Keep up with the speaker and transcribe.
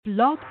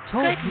Blog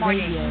Talk Good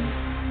morning.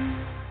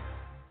 Radio.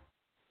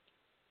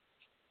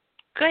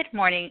 Good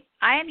morning.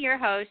 I am your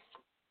host,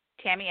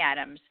 Tammy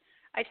Adams.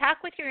 I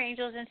talk with your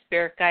angels and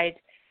spirit guides,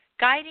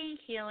 guiding,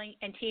 healing,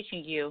 and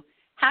teaching you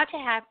how to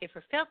have a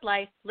fulfilled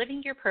life,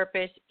 living your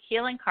purpose,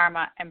 healing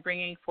karma, and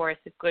bringing forth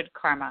good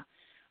karma.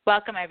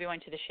 Welcome, everyone,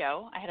 to the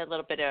show. I had a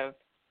little bit of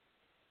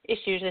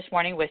issues this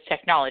morning with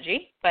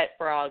technology, but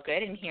we're all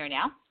good and here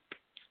now.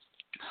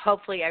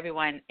 Hopefully,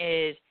 everyone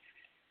is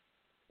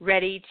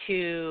ready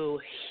to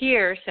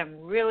hear some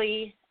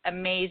really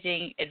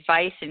amazing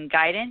advice and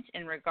guidance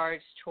in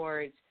regards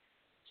towards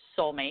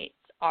soulmates.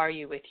 Are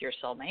you with your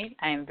soulmate?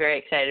 I am very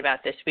excited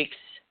about this week's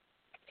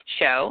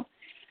show.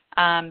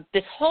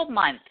 This whole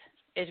month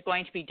is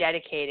going to be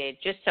dedicated,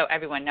 just so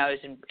everyone knows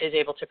and is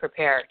able to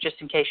prepare, just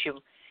in case you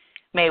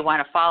may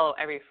want to follow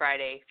every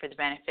Friday for the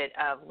benefit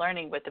of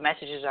learning what the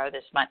messages are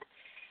this month.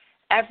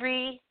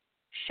 Every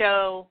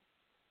show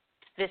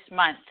this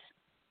month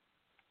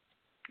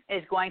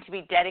is going to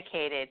be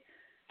dedicated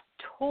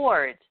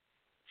towards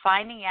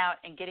finding out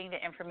and getting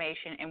the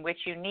information in which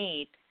you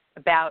need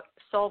about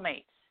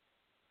soulmates,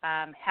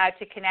 how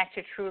to connect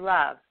to true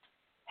love,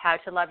 how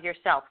to love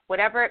yourself,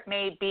 whatever it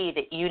may be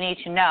that you need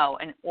to know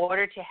in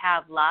order to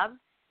have love.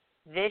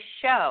 This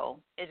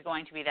show is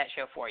going to be that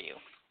show for you.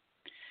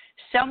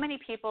 So many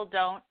people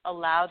don't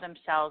allow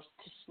themselves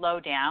to slow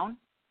down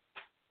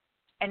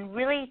and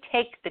really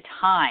take the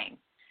time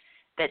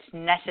that's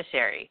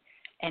necessary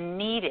and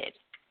needed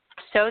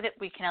so that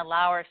we can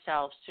allow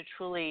ourselves to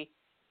truly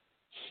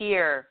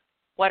hear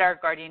what our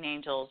guardian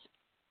angels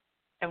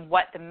and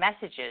what the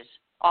messages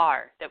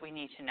are that we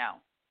need to know.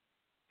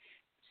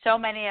 So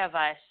many of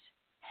us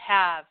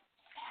have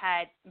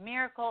had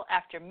miracle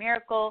after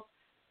miracle,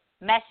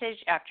 message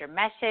after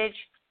message,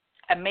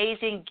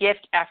 amazing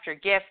gift after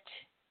gift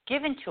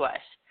given to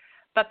us.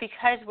 But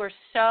because we're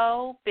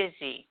so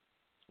busy,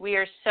 we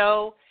are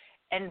so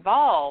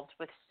involved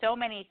with so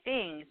many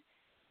things,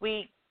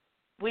 we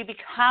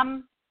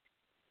become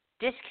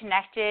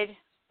disconnected,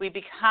 we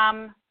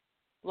become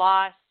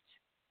lost,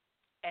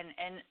 and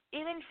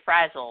even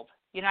frazzled.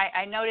 You know,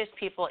 I notice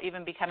people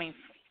even becoming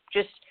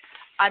just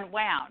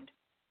unwound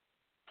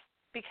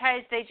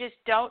because they just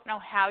don't know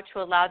how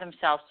to allow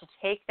themselves to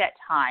take that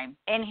time,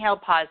 inhale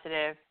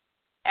positive,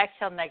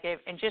 exhale negative,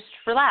 and just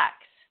relax.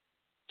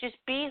 Just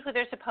be who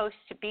they're supposed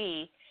to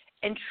be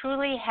and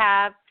truly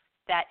have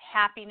that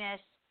happiness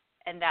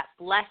and that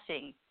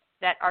blessing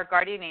that our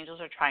guardian angels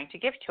are trying to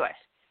give to us.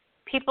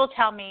 People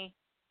tell me,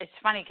 it's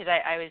funny because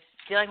I was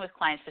dealing with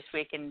clients this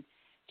week, and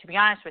to be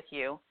honest with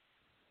you,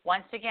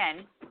 once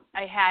again,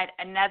 I had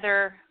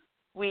another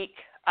week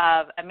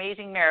of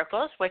amazing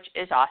miracles, which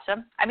is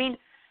awesome. I mean,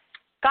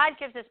 God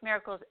gives us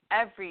miracles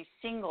every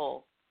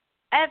single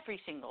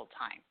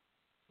time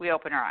we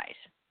open our eyes.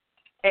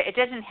 It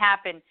doesn't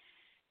happen,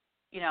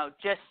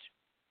 just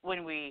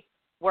when we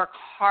work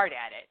hard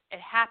at it.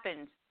 It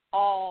happens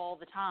all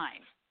the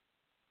time.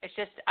 It's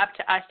just up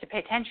to us to pay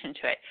attention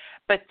to it.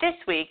 But this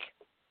week,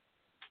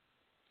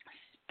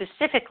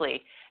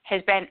 specifically,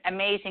 has been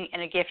amazing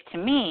and a gift to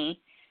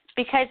me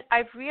because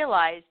I've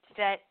realized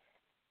that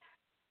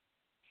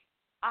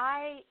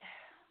I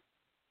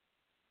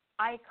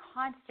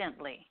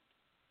constantly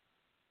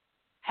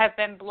have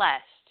been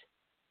blessed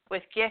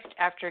with gift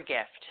after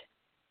gift.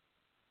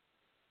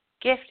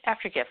 Gift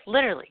after gift,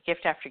 literally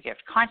gift after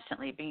gift,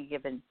 constantly being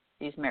given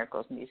these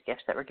miracles and these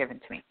gifts that were given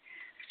to me.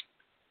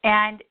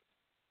 And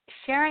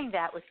sharing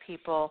that with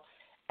people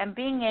and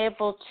being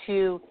able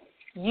to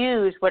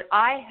use what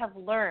I have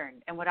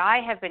learned and what I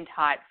have been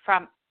taught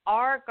from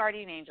our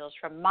guardian angels,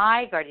 from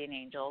my guardian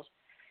angels,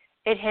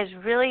 it has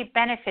really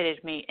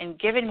benefited me and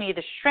given me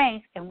the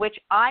strength in which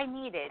I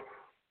needed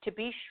to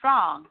be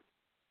strong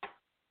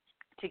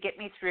to get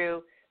me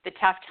through the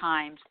tough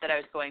times that I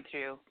was going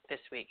through this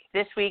week.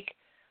 This week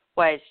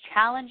was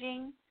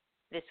challenging.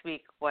 This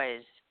week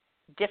was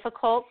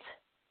difficult.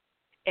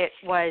 It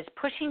was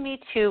pushing me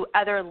to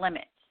other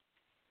limits.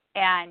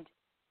 And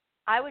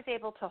I was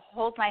able to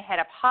hold my head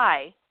up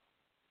high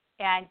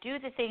and do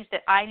the things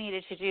that I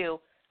needed to do.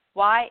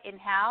 Why and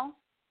how?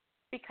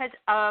 Because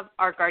of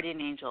our guardian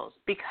angels,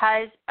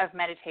 because of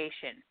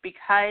meditation,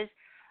 because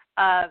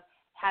of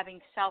having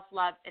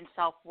self-love and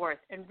self-worth,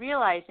 and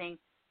realizing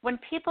when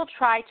people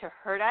try to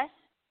hurt us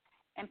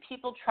and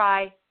people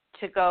try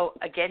to go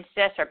against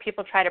us or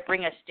people try to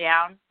bring us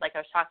down, like I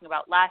was talking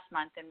about last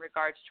month in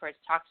regards towards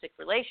toxic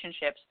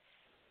relationships,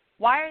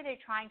 why are they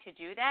trying to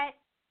do that?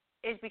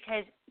 Is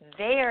because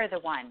they are the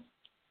one.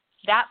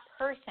 That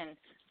person,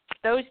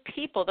 those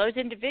people, those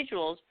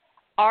individuals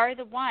are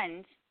the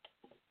ones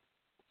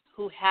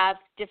who have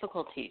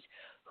difficulties,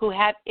 who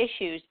have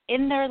issues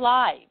in their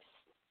lives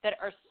that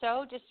are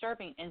so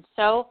disturbing and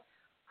so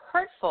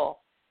hurtful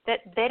that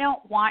they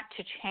don't want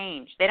to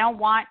change. They don't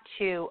want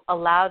to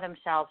allow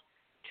themselves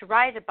to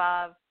rise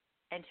above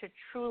and to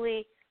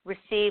truly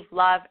receive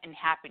love and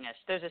happiness.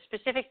 There's a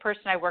specific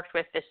person I worked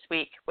with this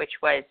week, which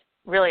was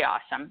really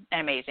awesome and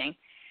amazing.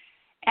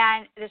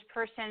 And this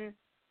person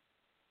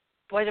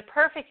was a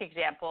perfect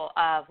example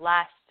of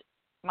last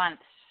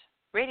month's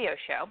radio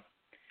show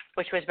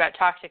which was about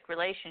toxic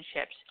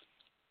relationships.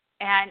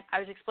 And I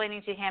was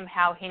explaining to him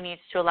how he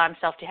needs to allow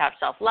himself to have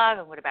self-love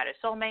and what about his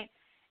soulmate,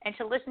 and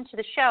to listen to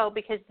the show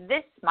because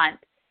this month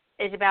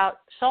is about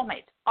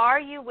soulmates. Are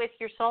you with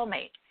your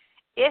soulmate?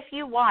 If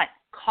you want,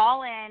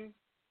 call in,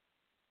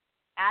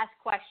 ask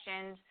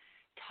questions,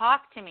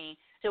 talk to me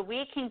so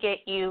we can get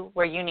you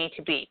where you need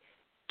to be.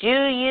 Do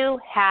you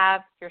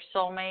have your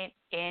soulmate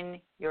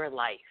in your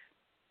life?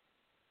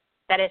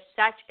 That is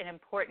such an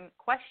important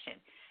question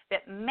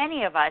that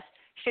many of us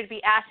should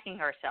be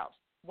asking ourselves.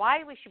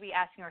 Why we should be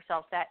asking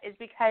ourselves that is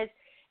because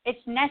it's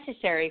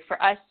necessary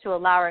for us to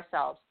allow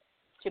ourselves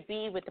to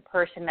be with the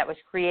person that was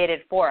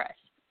created for us.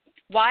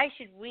 Why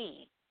should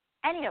we,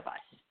 any of us,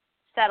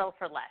 settle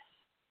for less?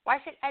 Why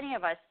should any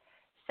of us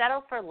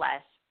settle for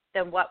less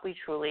than what we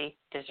truly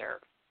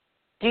deserve?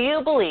 Do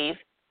you believe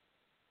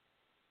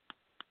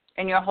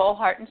in your whole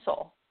heart and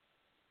soul?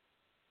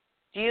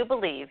 Do you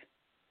believe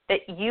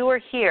that you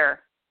are here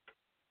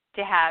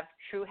to have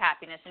true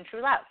happiness and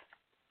true love?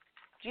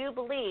 Do you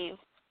believe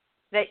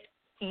that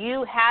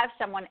you have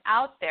someone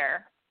out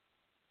there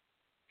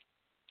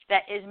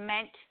that is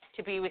meant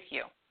to be with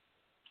you?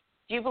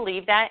 Do you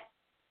believe that?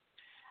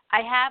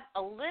 I have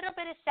a little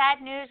bit of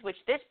sad news, which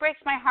this breaks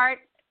my heart.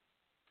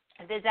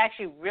 This is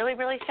actually really,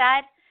 really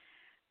sad.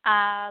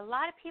 A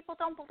lot of people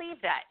don't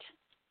believe that.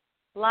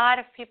 A lot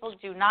of people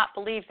do not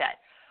believe that.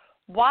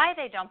 Why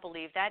they don't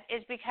believe that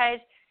is because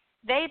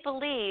they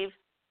believe,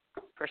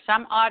 for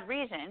some odd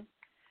reason,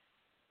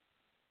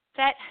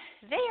 that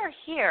they are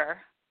here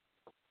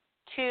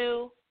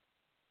to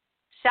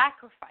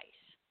sacrifice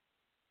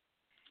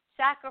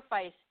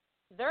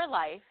their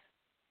life,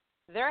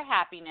 their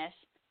happiness,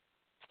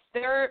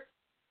 their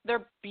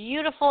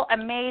beautiful,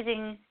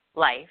 amazing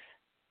life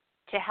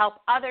to help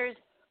others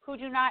who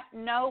do not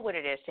know what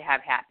it is to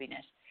have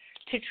happiness,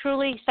 to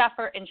truly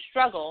suffer and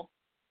struggle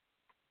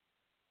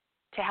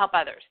to help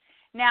others.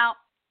 Now,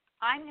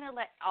 I'm going to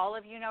let all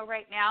of you know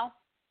right now,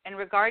 in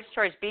regards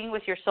towards being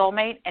with your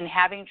soulmate and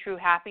having true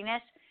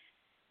happiness,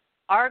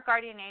 our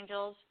guardian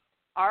angels,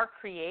 our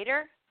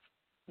Creator,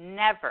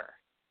 never,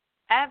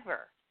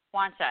 ever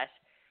wants us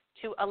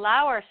to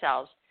allow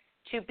ourselves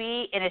to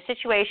be in a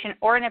situation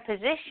or in a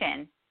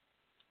position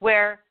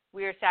where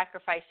we are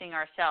sacrificing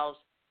ourselves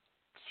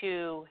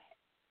to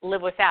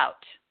live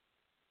without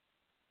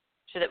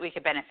so that we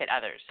could benefit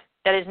others.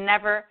 That has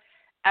never,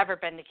 ever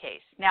been the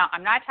case. Now,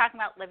 I'm not talking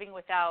about living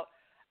without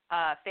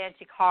a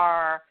fancy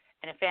car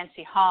and a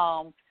fancy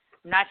home.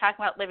 I'm not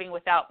talking about living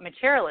without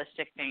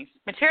materialistic things.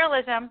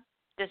 Materialism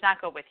does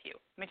not go with you.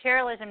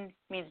 Materialism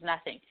means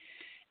nothing.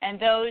 And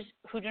those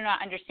who do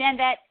not understand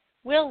that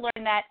will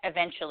learn that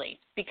eventually,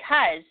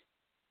 because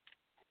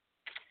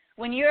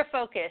when you're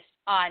focused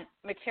on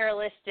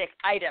materialistic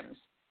items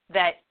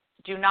that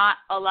do not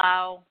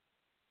allow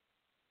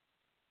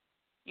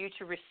you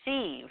to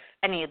receive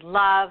any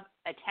love,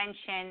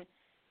 attention,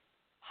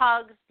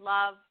 hugs,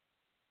 love,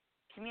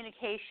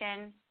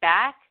 communication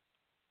back,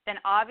 then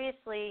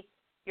obviously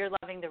you're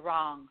loving the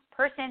wrong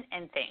person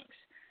and things.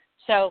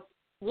 So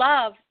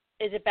love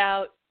is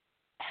about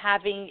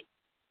having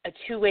a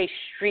two-way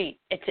street.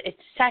 It's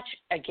such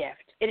a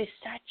gift. It is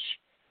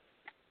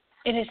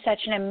such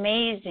an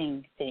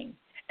amazing thing.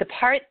 The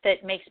part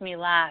that makes me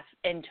laugh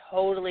and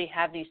totally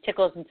have these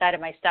tickles inside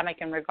of my stomach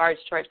in regards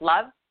towards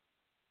love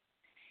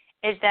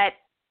is that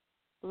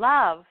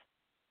love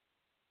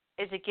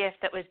is a gift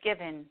that was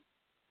given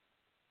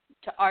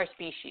to our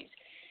species.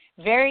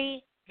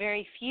 Very,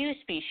 very few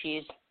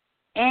species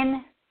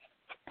in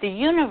the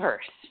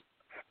universe,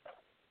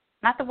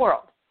 not the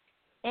world,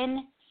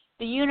 in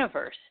the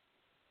universe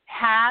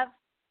have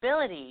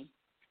ability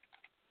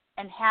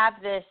and have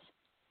this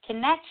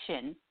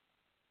connection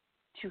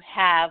to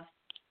have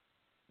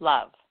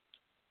love.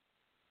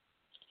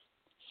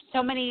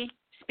 So many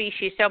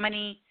species, so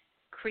many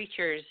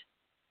creatures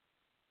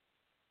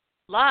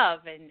love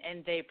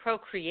and they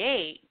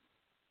procreate,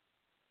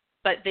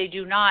 but they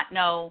do not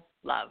know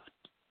love.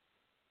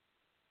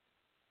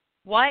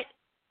 What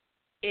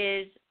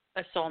is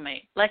a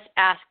soulmate? Let's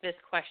ask this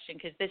question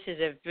because this is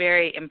a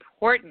very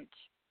important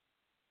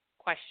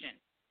question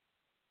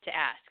to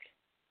ask,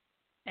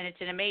 and it's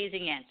an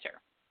amazing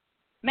answer.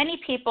 Many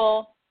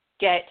people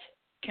get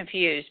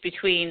confused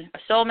between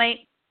a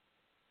soulmate,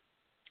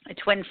 a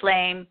twin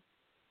flame,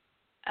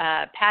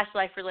 a past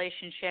life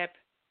relationship,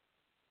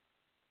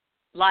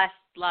 lust,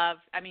 love.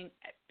 I mean,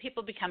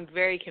 people become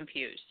very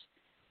confused.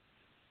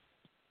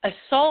 A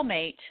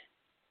soulmate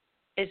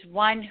is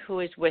one who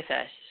is with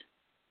us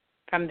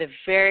from the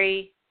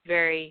very,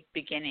 very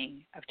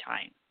beginning of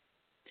time.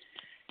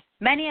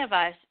 Many of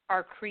us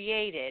are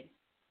created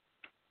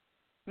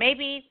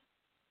maybe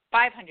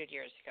 500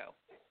 years ago,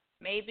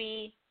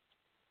 maybe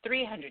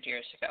 300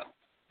 years ago.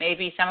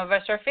 Maybe some of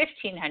us are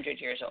 1,500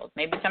 years old.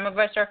 Maybe some of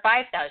us are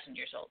 5,000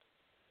 years old.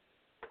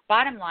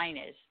 Bottom line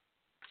is,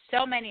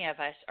 so many of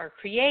us are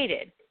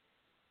created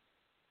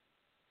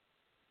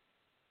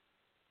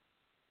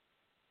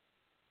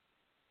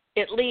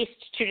at least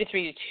two to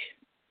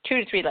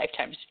three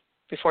lifetimes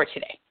before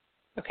today,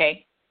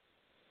 okay?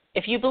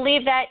 If you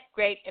believe that,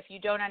 great. If you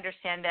don't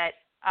understand that,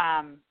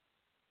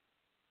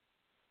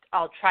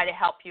 I'll try to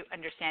help you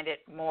understand it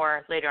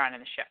more later on in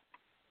the show.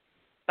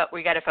 But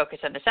we got to focus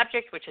on the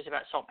subject, which is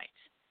about soulmates.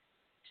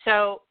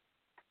 So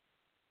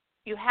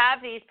you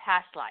have these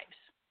past lives,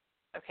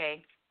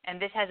 okay? And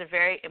this has a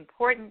very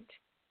important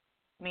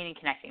meaning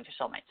connecting to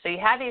soulmates. So you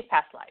have these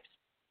past lives.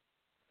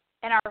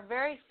 In our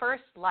very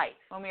first life,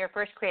 when we were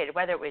first created,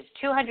 whether it was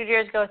 200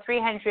 years ago,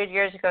 300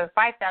 years ago,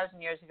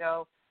 5,000 years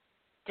ago,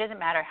 it doesn't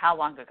matter how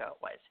long ago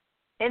it was.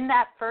 In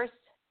that first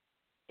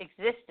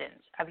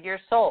existence of your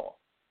soul,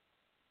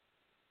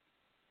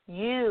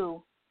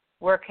 you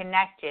were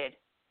connected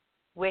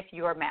with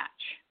your match.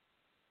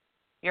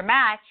 Your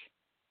match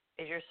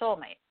is your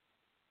soulmate.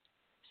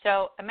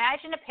 So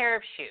imagine a pair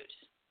of shoes.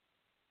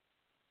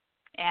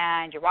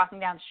 And you're walking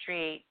down the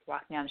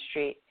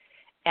street,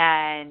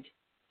 and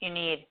you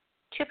need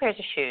 2 pairs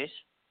of shoes,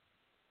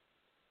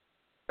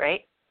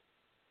 right,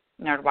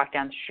 in order to walk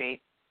down the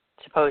street,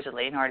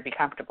 supposedly, in order to be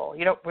comfortable.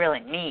 You don't really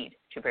need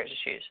 2 pairs of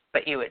shoes,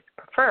 but you would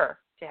prefer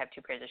to have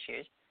 2 pairs of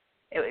shoes.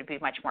 It would be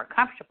much more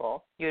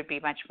comfortable. You would be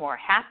much more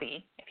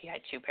happy if you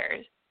had 2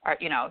 pairs, or,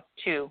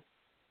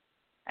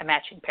 a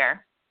matching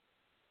pair.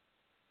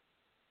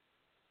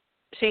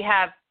 So you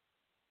have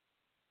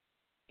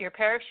your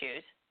pair of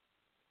shoes.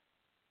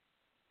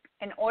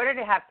 In order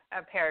to have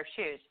a pair of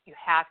shoes, you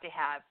have to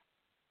have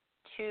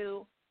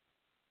 2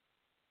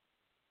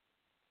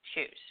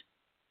 shoes.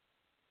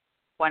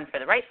 One for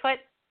the right foot,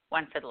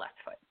 one for the left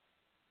foot.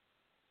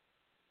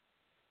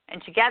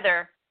 And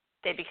together,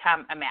 they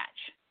become a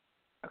match.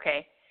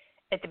 Okay?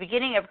 At the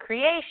beginning of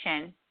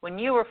creation, when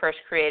you were first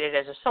created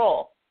as a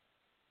soul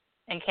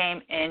and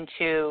came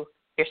into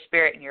your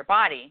spirit and your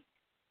body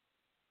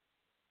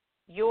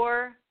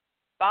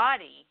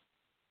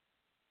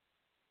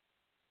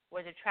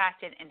was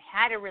attracted and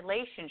had a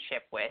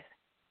relationship with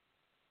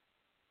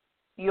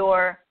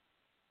your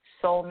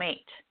soulmate,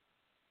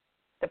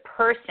 the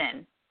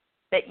person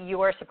that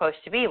you are supposed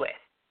to be with.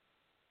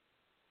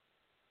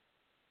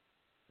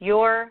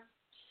 Your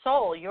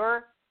soul,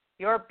 your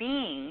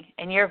being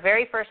in your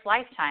very first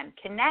lifetime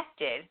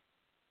connected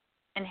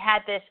and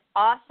had this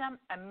awesome,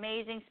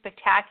 amazing,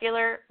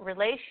 spectacular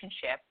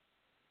relationship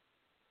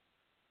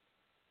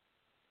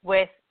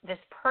with this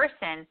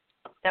person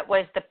that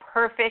was the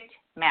perfect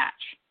match.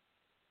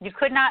 You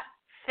could not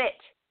fit.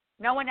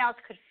 No one else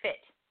could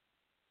fit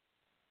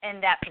in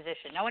that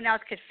position. No one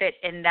else could fit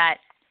in that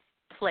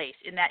place,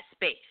 in that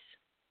space.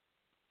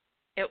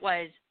 It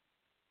was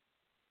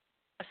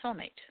a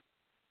soulmate.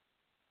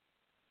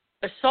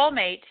 A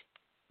soulmate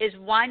is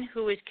one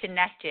who is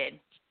connected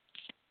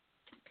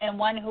and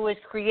one who is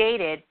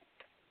created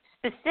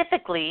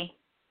specifically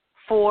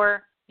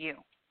for you.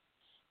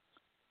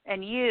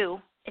 And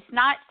you, it's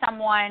not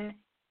someone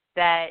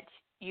that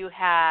you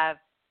have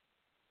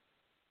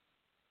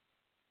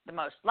the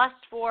most lust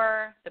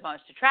for, the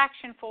most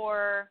attraction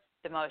for,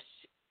 the most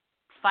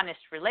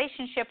funnest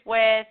relationship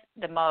with,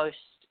 the most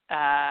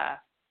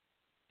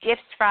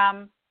gifts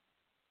from.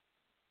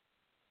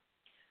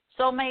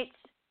 Soulmates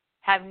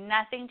have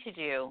nothing to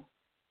do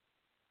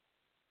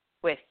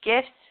with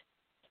gifts,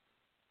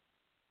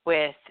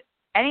 with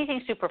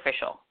anything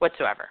superficial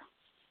whatsoever.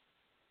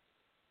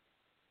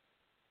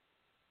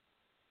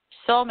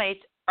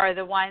 Soulmates are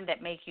the one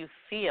that make you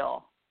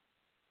feel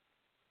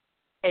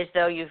as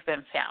though you've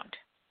been found.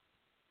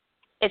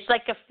 It's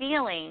like a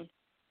feeling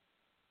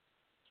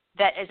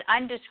that is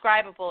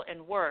undescribable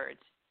in words,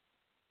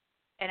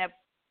 and a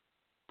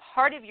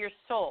part of your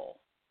soul,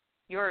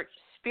 your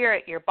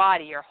spirit, your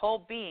body, your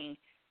whole being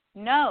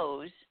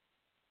knows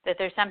that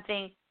there's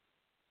something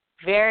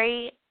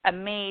very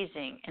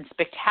amazing and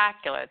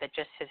spectacular that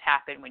just has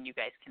happened when you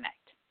guys connect.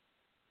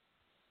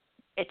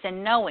 It's a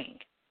knowing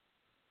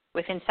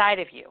within inside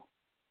of you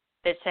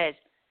that says,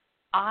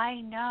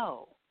 I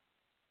know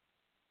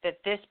that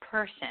this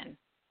person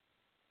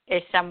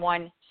is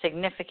someone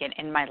significant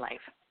in my life.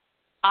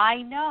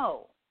 I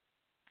know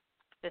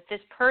that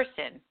this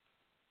person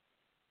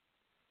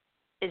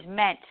is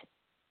meant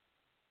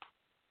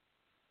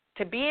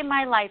to be in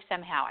my life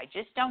somehow. I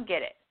just don't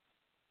get it.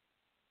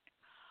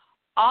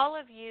 All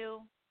of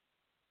you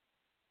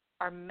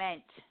are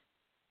meant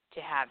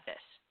to have this.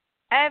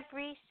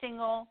 Every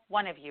single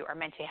one of you are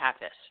meant to have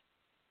this.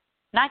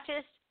 Not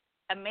just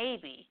a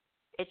maybe,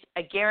 it's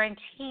a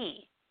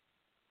guarantee.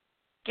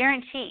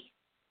 Guarantee.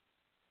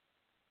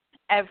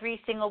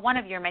 Every single one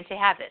of you are meant to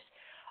have this.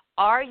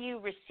 Are you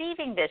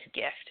receiving this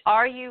gift?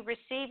 Are you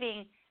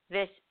receiving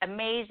this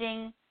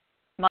amazing,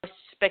 most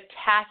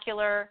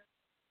spectacular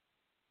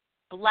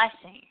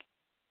blessing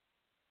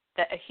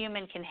that a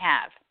human can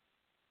have,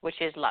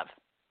 which is love?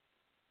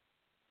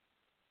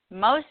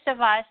 Most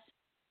of us,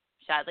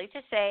 sadly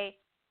to say,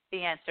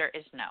 the answer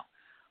is no.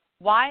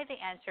 Why the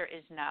answer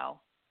is no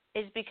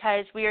is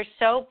because we are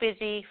so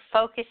busy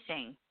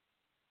focusing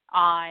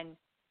on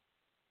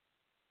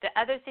the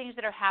other things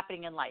that are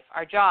happening in life,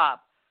 our job,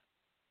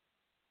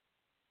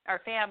 our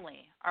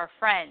family, our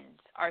friends,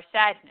 our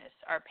sadness,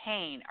 our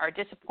pain, our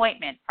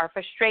disappointment, our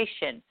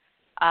frustration,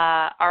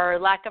 our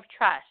lack of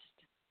trust,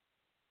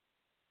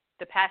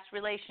 the past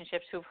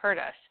relationships who've hurt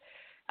us,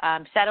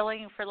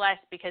 settling for less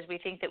because we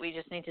think that we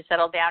just need to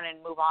settle down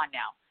and move on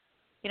now.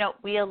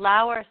 We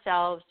allow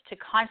ourselves to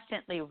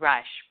constantly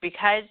rush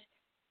because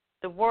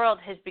the world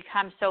has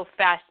become so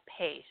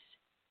fast-paced.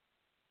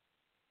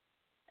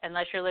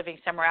 Unless you're living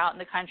somewhere out in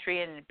the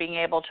country and being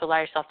able to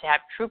allow yourself to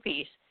have true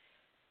peace,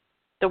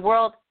 the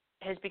world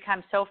has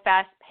become so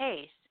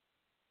fast-paced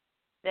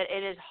that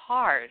it is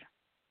hard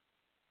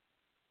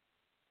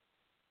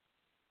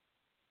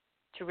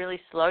to really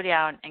slow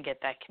down and get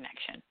that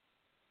connection.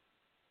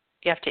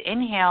 You have to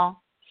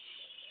inhale,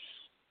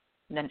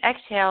 and then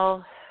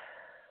exhale,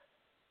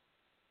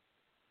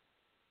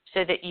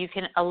 so that you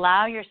can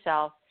allow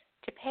yourself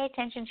to pay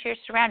attention to your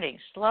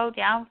surroundings. Slow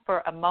down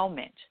for a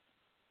moment.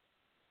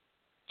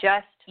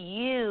 Just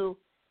you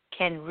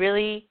can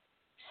really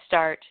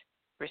start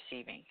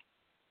receiving.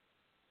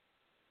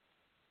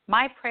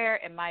 My prayer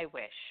and my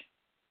wish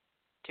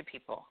to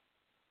people,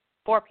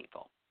 for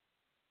people,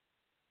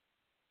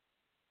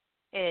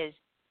 is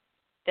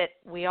that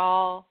we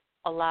all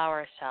allow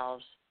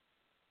ourselves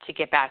to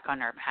get back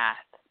on our path.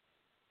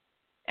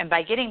 And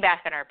by getting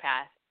back on our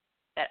path,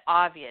 that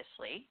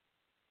obviously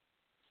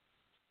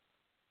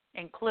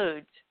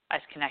includes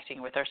us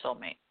connecting with our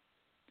soulmate.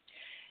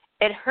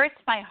 It hurts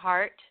my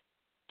heart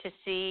to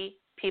see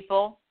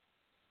people,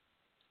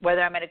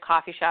 whether I'm at a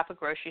coffee shop, a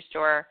grocery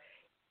store,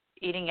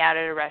 eating out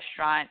at a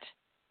restaurant,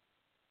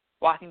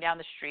 walking down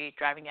the street,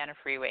 driving down a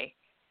freeway,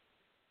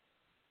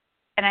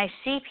 and I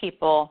see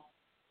people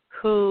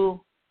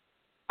who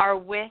are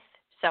with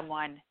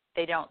someone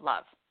they don't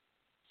love.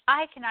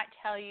 I cannot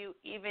tell you,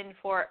 even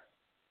for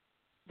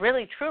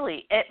really,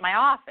 truly at my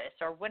office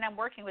or when I'm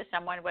working with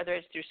someone, whether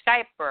it's through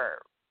Skype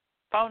or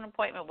phone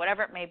appointment,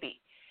 whatever it may be,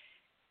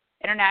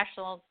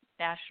 international,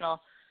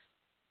 national,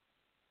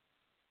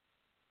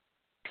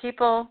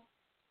 people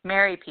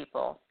marry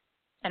people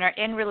and are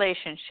in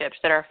relationships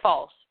that are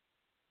false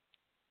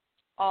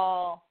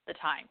all the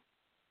time.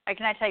 I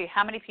cannot tell you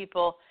how many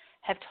people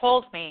have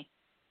told me,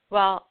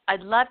 well,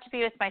 I'd love to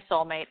be with my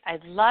soulmate.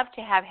 I'd love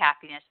to have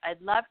happiness.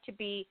 I'd love to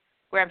be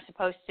where I'm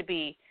supposed to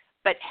be.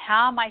 But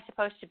how am I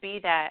supposed to be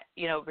that,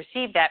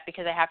 receive that,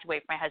 because I have to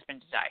wait for my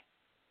husband to die?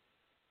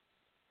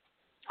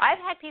 I've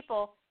had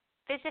people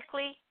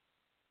physically,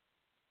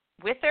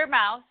 with their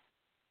mouth,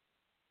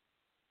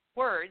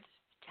 words,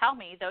 tell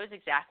me those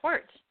exact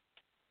words.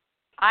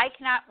 I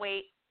cannot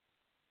wait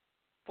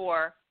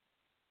for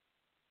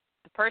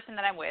the person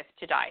that I'm with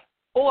to die.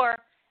 Or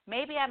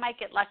maybe I might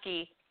get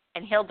lucky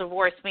and he'll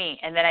divorce me,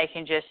 and then I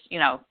can just,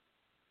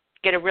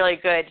 get a really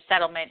good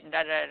settlement and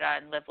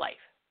and live life.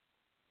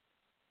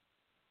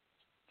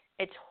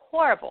 It's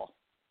horrible.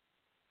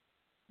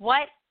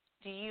 What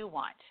do you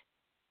want?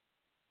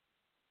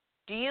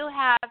 Do you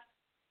have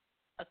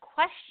a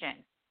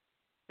question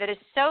that is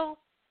so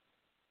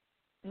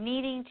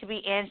needing to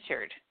be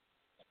answered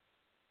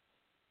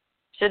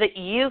so that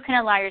you can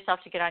allow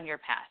yourself to get on your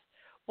path?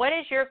 What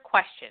is your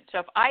question? So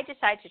if I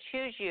decide to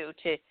choose you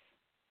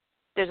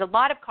there's a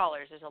lot of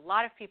callers, there's a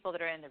lot of people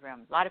that are in the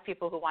room, a lot of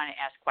people who want to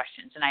ask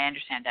questions, and I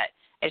understand that.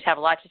 I just have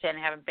a lot to say and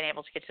I haven't been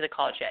able to get to the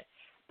calls yet.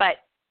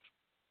 But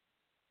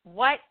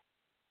what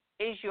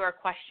is your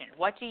question?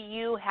 What do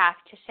you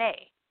have to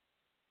say?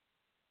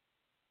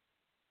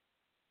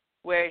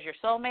 Where is your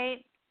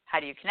soulmate? How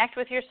do you connect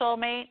with your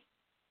soulmate?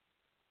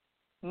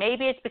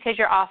 Maybe it's because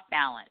you're off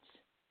balance.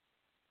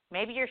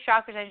 Maybe your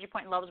chakras, energy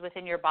point levels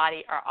within your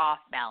body are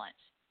off balance.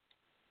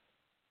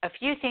 A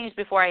few things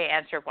before I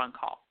answer one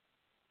call.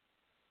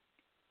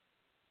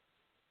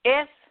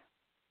 If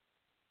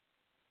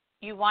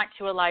you want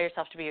to allow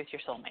yourself to be with your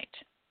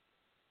soulmate,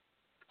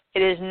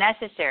 it is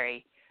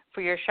necessary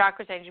for your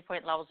chakras, energy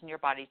point levels in your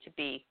body to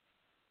be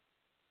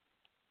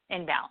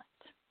in balance.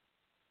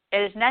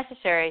 It is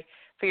necessary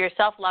for your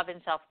self-love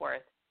and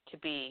self-worth to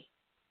be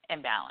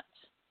in balance.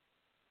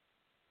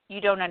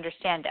 You don't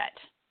understand that.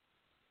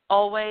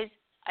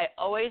 I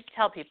always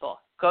tell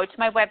people, go to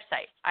my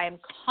website. I am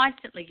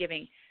constantly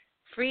giving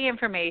free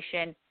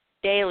information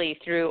daily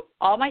through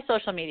all my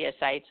social media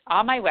sites,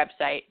 on my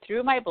website,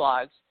 through my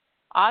blogs,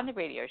 on the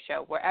radio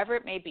show, wherever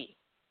it may be.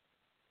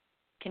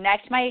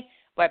 Connect to my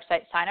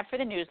website, sign up for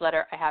the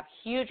newsletter. I have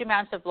huge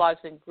amounts of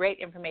blogs and great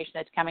information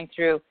that's coming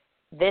through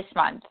this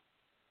month.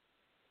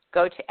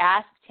 Go to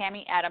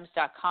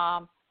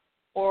asktammyadams.com,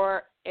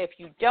 or if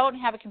you don't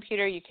have a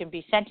computer, you can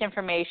be sent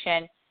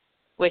information,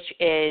 which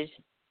is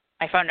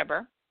my phone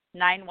number,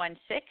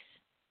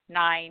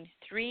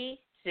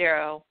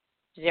 916-930-0781,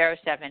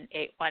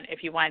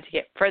 if you wanted to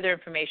get further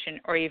information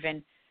or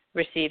even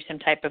receive some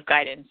type of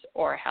guidance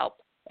or help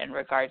in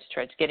regards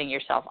towards getting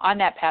yourself on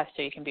that path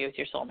so you can be with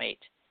your soulmate.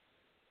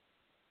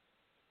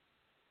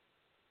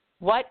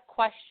 What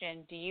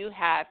question do you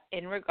have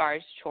in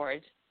regards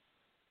towards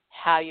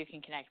how you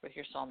can connect with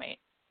your soulmate?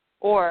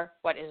 Or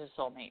what is a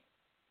soulmate?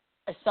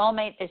 A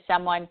soulmate is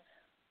someone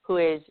who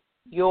is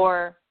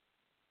your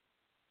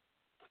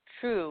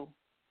true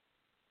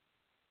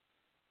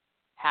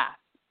half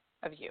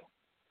of you.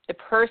 The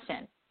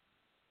person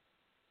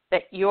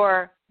that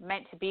you're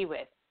meant to be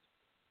with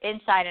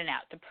inside and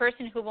out, the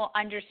person who will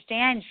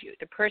understand you,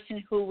 the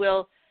person who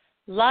will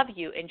love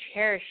you and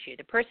cherish you,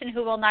 the person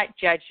who will not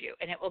judge you,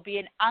 and it will be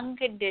an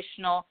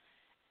unconditional,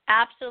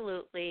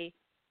 absolutely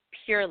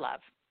pure love,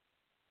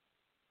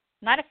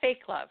 not a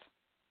fake love.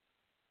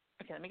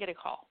 Okay, let me get a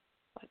call.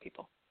 A lot of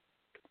people.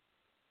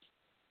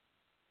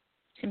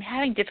 So I'm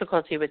having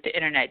difficulty with the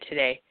internet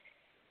today.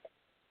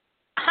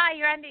 Hi,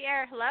 you're on the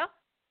air. Hello?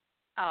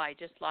 Oh, I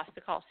just lost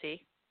the call.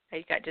 See?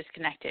 I got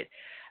disconnected.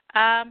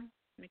 Let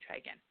me try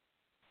again.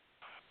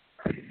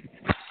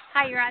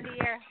 Hi, you're on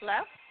the air. Hello?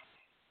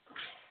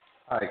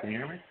 Hi, can you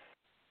hear me?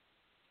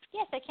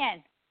 Yes, I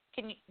can.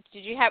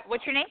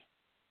 What's your name?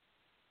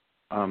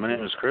 My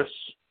name is Chris.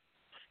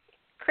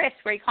 Chris,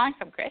 where are you calling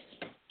from, Chris?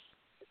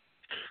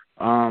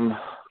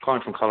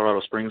 Calling from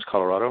Colorado Springs,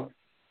 Colorado.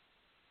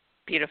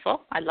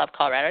 Beautiful. I love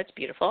Colorado. It's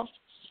beautiful.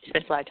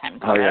 Spent a lot of time in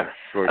Colorado. Oh, yeah.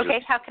 Gorgeous. Okay,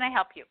 how can I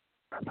help you?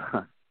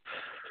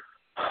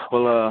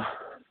 Well,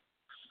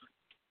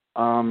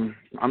 I'm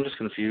just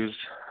confused,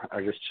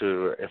 I guess,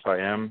 to if I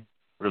am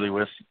really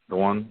with the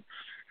one,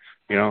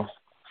 you know.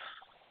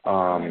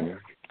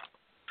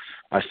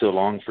 I still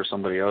long for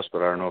somebody else,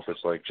 but I don't know if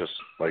it's just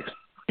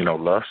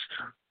lust.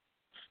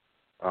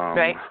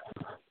 Right.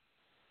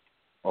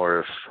 Or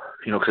if,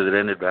 because it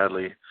ended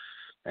badly,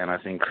 and I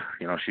think,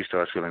 she still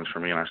has feelings for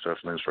me and I still have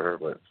feelings for her,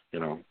 but,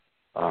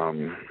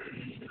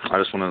 I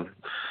just want to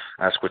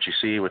ask what you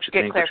see, what you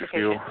think, what you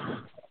feel.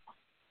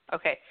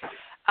 Okay.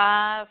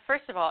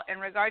 First of all, in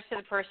regards to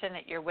the person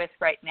that you're with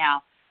right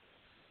now,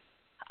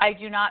 I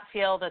do not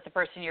feel that the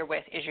person you're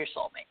with is your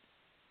soulmate.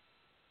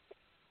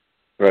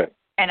 Right.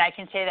 And I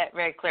can say that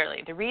very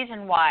clearly. The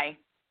reason why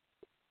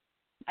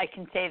I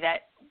can say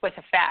that with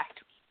a fact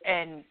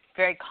and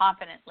very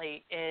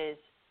confidently is,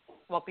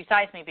 well,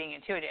 besides me being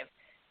intuitive,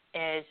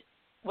 is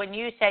when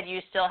you said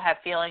you still have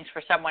feelings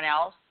for someone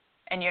else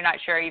and you're not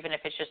sure even if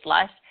it's just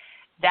lust,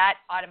 that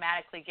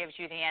automatically gives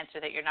you the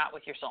answer that you're not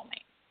with your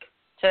soulmate.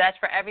 So that's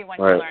for everyone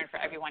to learn, for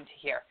everyone to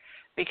hear.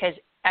 Because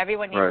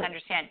everyone needs to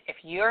understand, if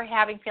you're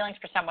having feelings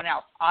for someone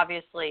else,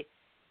 obviously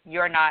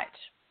you're not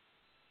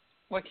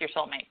with your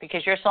soulmate,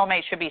 because your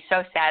soulmate should be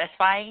so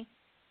satisfying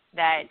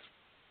that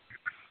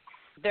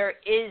there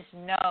is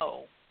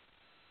no,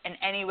 in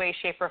any way,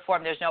 shape, or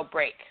form, there's no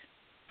break.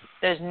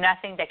 There's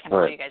nothing that can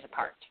pull you guys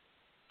apart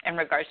in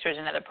regards to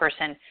another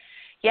person.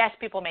 Yes,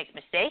 people make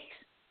mistakes,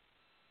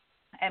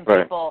 and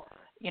people,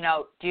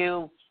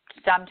 do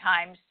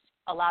sometimes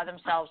allow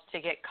themselves to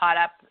get caught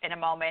up in a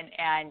moment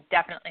and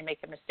definitely make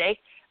a mistake,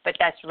 but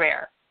that's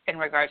rare in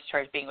regards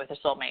towards being with a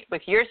soulmate.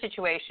 With your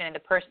situation and the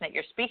person that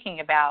you're speaking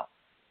about,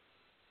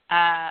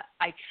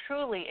 I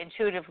truly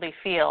intuitively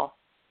feel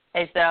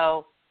as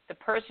though the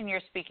person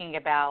you're speaking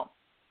about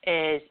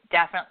is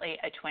definitely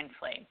a twin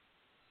flame.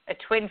 A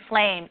twin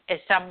flame is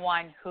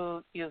someone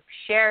who you've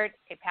shared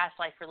a past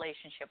life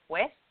relationship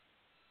with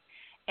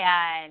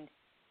and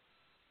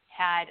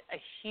had a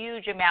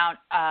huge amount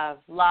of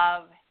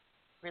love,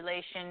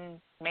 relation,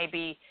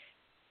 maybe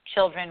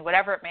children,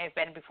 whatever it may have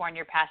been before in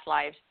your past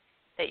lives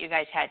that you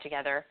guys had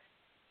together.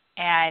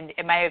 And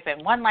it might have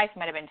been one life, it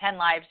might have been 10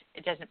 lives,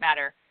 it doesn't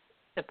matter.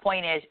 The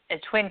point is, a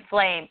twin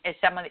flame is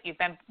someone that you've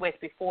been with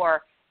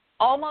before,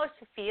 almost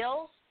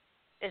feels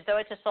as though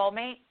it's a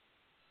soulmate,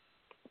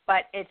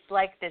 but it's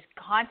like this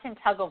constant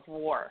tug of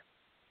war.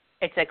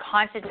 It's a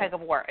constant tug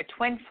of war. A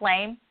twin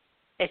flame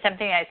is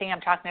something I think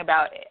I'm talking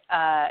about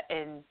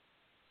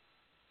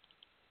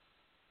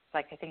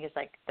I think it's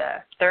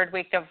the third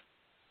week of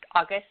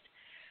August.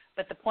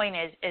 But the point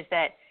is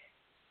that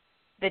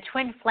the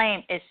twin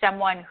flame is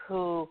someone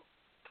who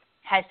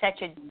has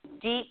such a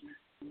deep,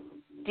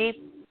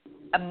 deep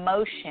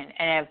emotion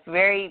and a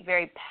very,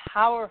 very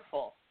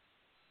powerful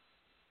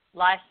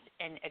lust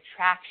and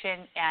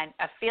attraction and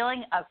a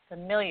feeling of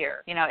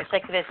familiar. It's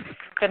like this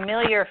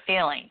familiar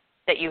feeling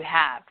that you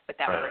have with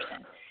that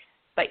person.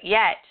 But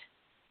yet,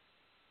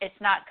 it's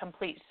not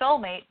complete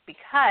soulmate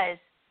because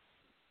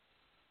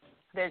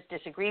there's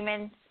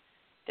disagreements,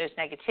 there's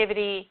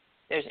negativity,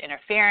 there's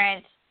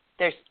interference,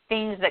 there's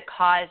things that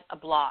cause a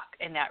block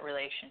in that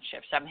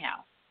relationship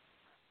somehow.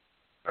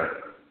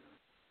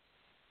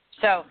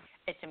 So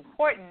it's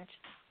important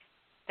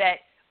that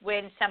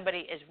when somebody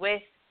is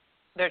with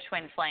their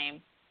twin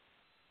flame,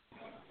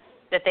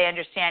 that they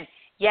understand,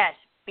 yes,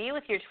 be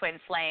with your twin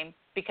flame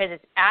because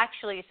it's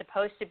actually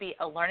supposed to be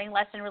a learning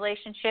lesson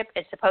relationship.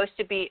 It's supposed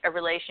to be a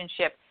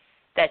relationship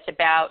that's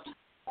about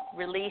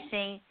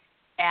releasing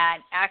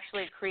and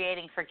actually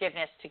creating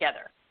forgiveness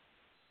together.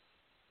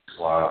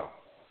 Wow.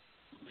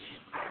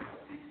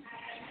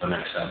 That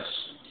makes sense.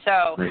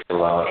 So makes a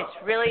lot of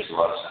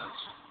sense.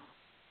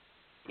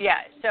 Yeah,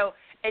 so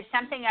it's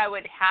something I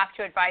would have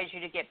to advise you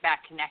to get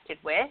back connected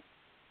with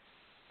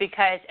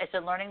because it's a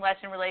learning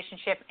lesson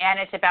relationship and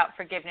it's about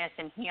forgiveness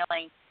and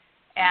healing,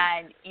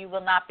 and you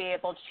will not be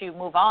able to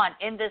move on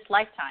in this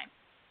lifetime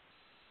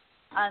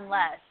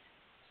unless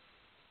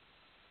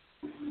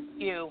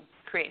you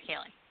create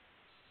healing.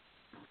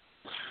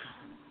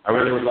 I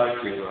really would like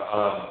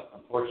to.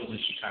 Unfortunately,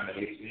 she kind of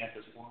hates me at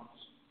this point.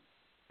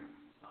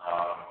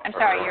 I'm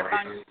sorry, your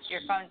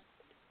phone.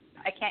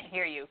 I can't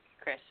hear you,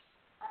 Chris.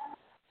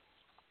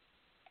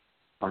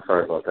 I'm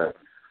sorry about that.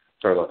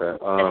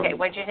 Okay,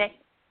 what did you say?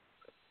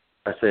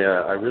 I say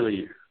I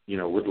really,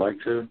 would like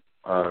to,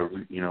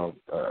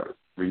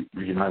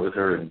 reunite with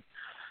her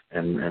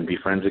and be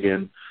friends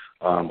again.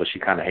 But she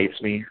kind of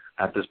hates me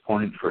at this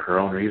point for her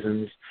own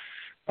reasons.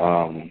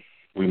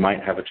 We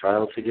might have a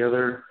child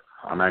together.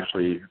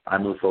 I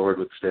moved forward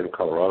with the state of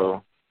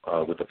Colorado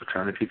with a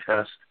paternity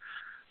test,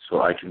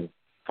 so I can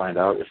find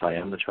out if I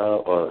am the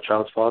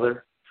child's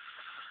father.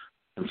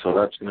 And so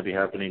that's going to be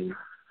happening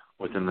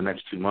within the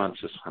next 2 months.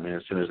 As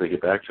soon as they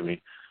get back to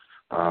me.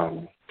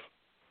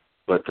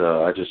 But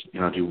I just,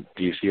 do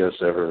you see us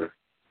ever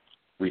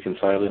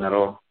reconciling at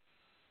all?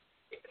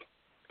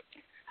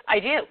 I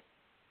do.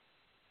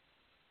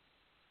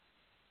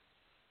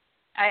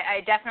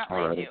 I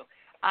definitely do.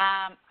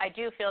 I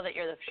do feel that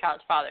you're the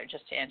child's father,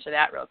 just to answer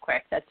that real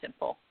quick. That's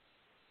simple.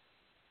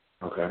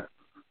 Okay.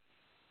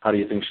 How do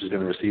you think she's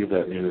going to receive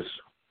that news?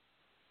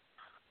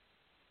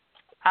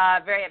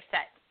 Very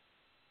upset.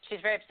 She's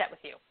very upset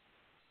with you.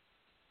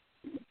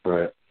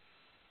 Right.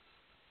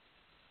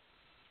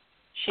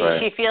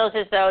 She feels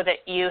as though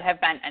that you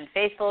have been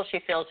unfaithful. She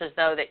feels as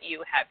though that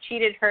you have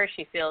cheated her.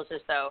 She feels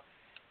as though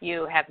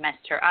you have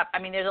messed her up.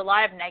 There's a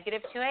lot of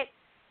negative to it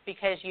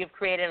because you've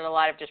created a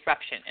lot of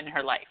disruption in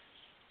her life.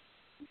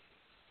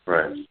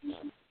 Right.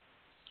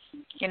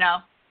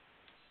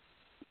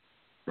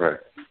 Right.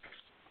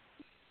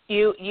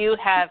 You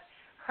have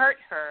hurt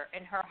her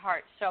in her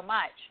heart so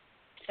much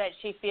that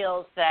she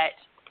feels that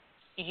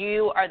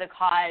you are the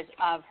cause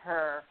of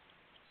her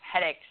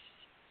headaches,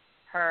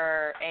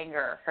 her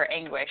anger, her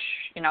anguish,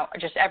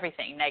 just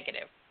everything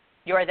negative.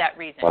 You're that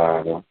reason.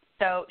 Wow.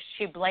 So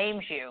she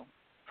blames you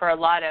for a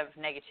lot of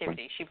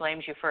negativity. She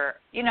blames you for,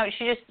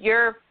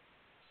 you're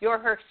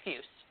her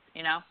excuse,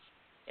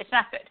 It's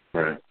not good.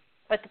 Right.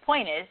 But the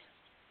point is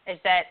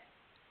that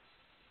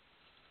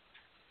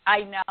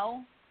I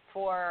know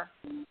for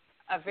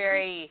I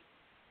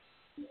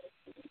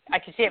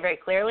can see it very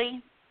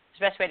clearly, it's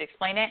the best way to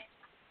explain it,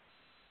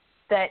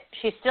 that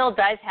she still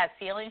does have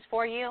feelings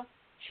for you.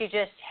 She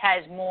just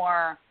has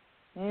more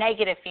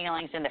negative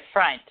feelings in the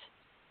front,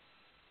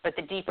 but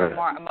the deeper, right.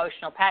 more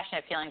emotional,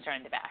 passionate feelings are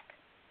in the back.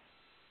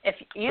 If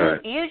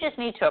you just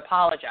need to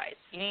apologize.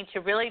 You need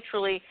to really,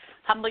 truly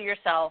humble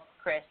yourself,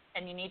 Chris,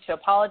 and you need to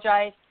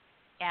apologize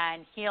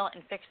and heal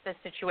and fix the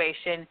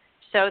situation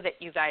so that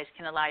you guys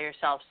can allow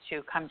yourselves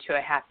to come to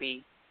a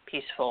happy,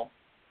 peaceful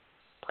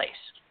place.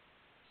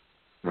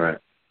 Right.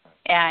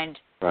 And,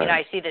 right.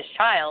 I see this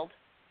child,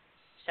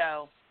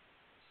 and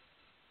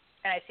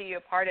I see you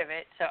a part of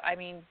it. So,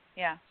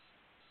 yeah.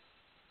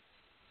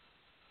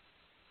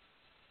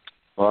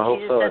 Well, I hope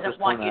she just so. doesn't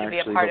want you to be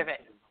a part of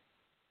it.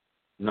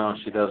 No,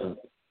 she doesn't.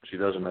 She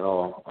doesn't at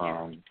all.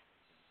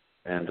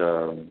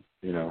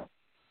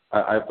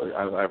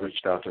 I've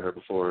reached out to her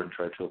before and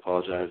tried to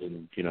apologize,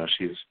 and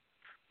she's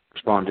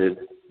responded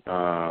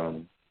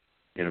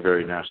in a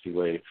very nasty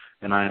way,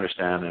 and I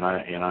understand, and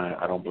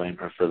I don't blame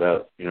her for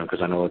that,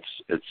 because I know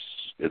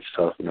it's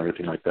tough and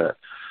everything like that.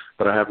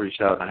 But I have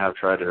reached out and I have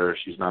tried to her.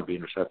 She's not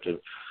being receptive,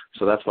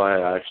 so that's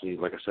why I actually,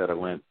 like I said, I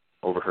went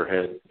over her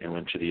head and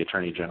went to the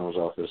Attorney General's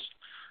office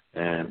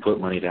and put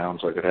money down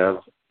so I could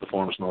have the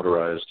forms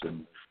notarized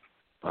and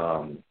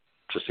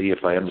to see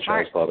if I am the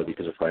child's father.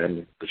 Because if I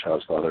am the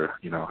child's father,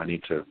 I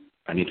need to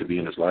be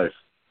in his life.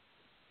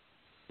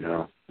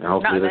 And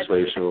hopefully this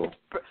way she'll.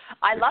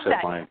 I love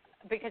that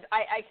because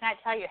I cannot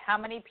tell you how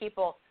many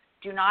people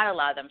do not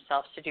allow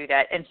themselves to do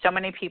that, and so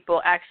many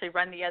people actually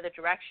run the other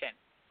direction.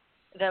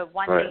 The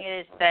one thing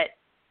is that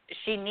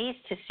she needs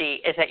to see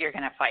is that you're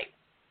going to fight.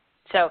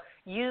 So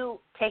you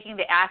taking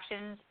the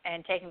actions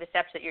and taking the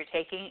steps that you're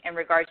taking in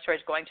regards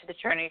towards going to the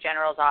Attorney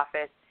General's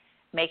office,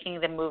 making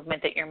the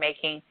movement that you're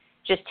making,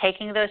 just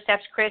taking those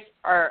steps, Chris,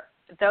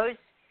 those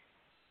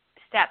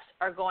steps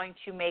are going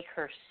to make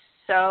her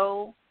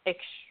so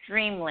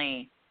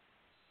extremely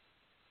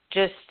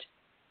just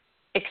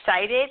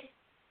excited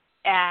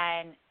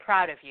and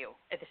proud of you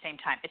at the same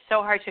time. It's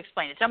so hard to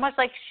explain. It's almost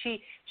like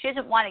she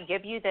doesn't want to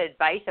give you the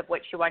advice of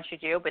what she wants you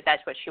to do, but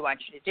that's what she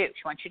wants you to do.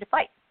 She wants you to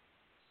fight.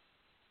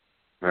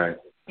 Right.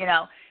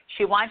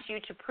 She wants you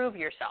to prove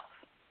yourself.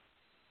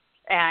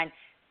 And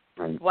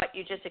what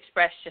you just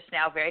expressed just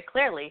now very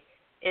clearly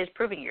is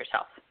proving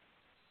yourself.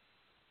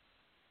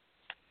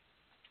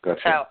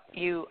 Gotcha. So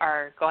you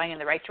are going in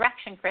the right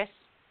direction, Chris.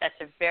 That's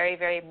a very,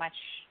 very much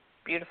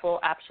beautiful,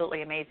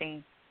 absolutely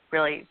amazing,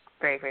 really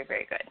very, very,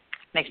 very good.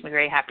 Makes me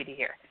very happy to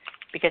hear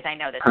because I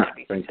know that's going to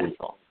be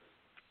successful.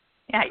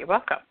 Yeah, you're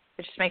welcome.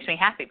 It just makes me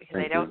happy because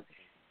I don't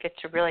get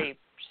to really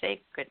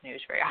say good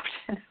news very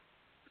often.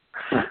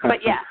 But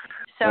yeah,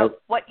 so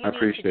what you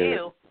need to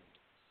do.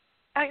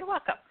 Oh, you're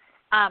welcome.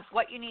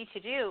 What you need to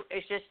do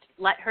is just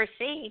let her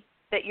see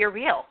that you're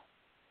real.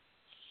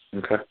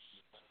 Okay.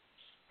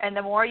 And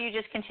the more you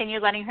just continue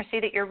letting her see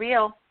that you're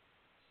real,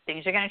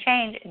 things are going to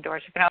change and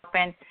doors are going to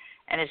open,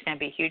 and there's going to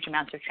be huge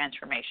amounts of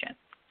transformation.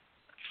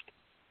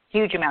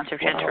 Huge amounts of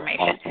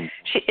transformation. Awesome.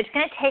 It's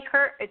going to take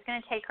her. It's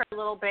going to take her a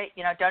little bit.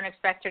 Don't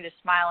expect her to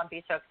smile and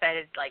be so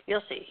excited. Like,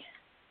 you'll see.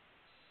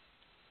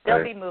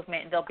 There'll be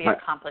movement and there'll be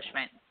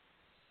accomplishment.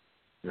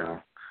 Yeah.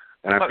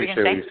 And I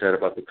appreciate what you said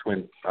about the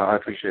twin. I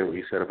appreciate what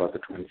you said about the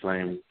twin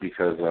flame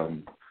because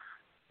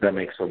that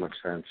makes so much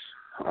sense.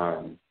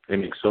 It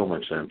makes so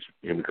much sense,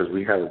 because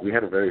we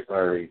had a very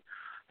fiery,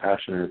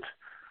 passionate,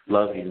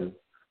 loving,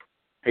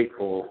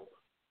 hateful,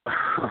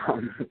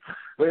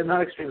 well,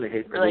 not extremely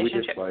hateful, but we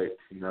just fight.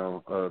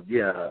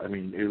 Yeah. I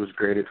mean, it was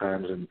great at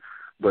times,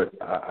 but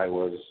I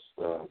was,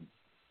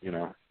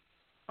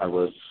 I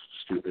was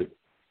stupid,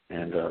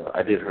 and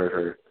I did hurt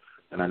her,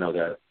 and I know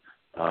that.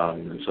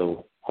 And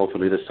so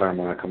hopefully this time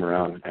when I come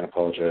around and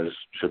apologize,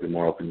 she'll be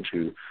more open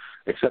to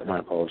accept my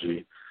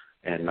apology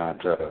and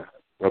not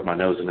rub my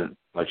nose in it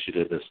like she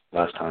did this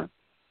last time.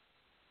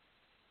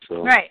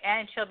 So. Right,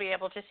 and she'll be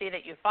able to see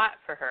that you fought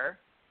for her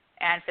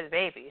and for the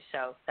baby,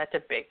 so that's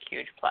a big,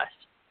 huge plus.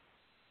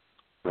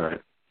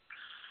 Right.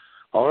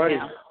 All righty.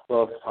 Yeah.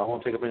 Well, I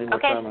won't take up any more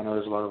time. I know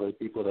there's a lot of other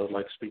people that would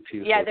like to speak to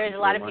you. Yeah, there's a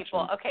lot of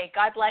people. Okay,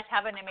 God bless.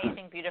 Have an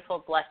amazing,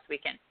 beautiful, blessed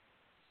weekend.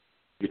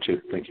 You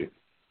too. Thank you.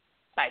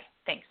 Bye.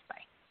 Thanks.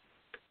 Bye.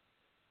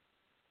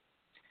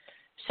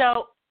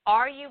 So,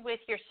 are you with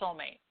your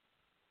soulmate?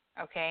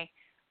 Okay,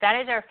 that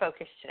is our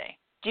focus today.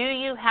 Do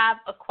you have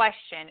a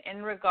question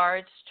in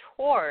regards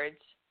towards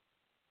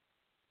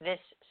this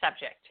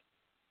subject?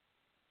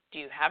 Do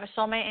you have a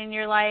soulmate in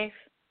your life?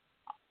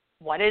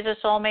 What is a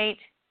soulmate?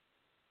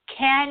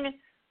 Can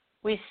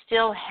we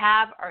still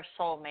have our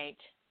soulmate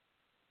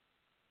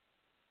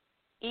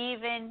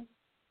even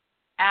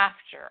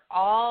after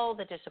all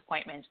the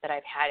disappointments that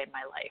I've had in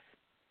my life?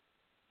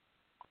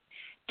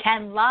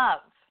 Can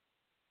love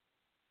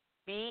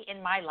be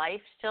in my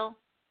life still?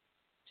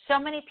 So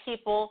many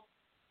people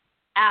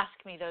ask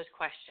me those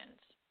questions.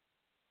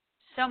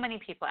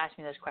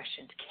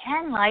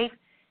 Can life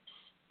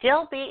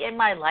still be in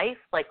my life?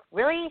 Like,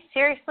 really?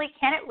 Seriously?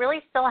 Can it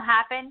really still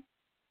happen?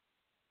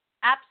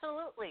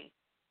 Absolutely.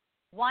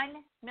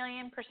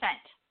 1,000,000%.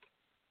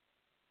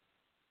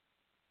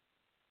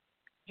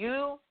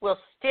 You will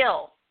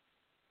still,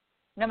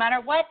 no matter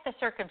what the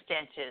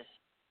circumstances,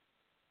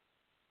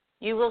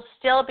 you will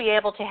still be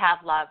able to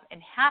have love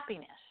and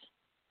happiness,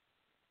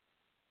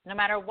 no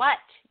matter what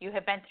you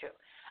have been through.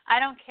 I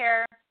don't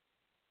care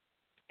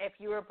if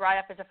you were brought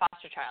up as a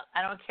foster child.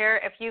 I don't care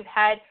if you've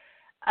had,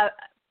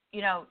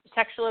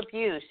 sexual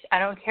abuse. I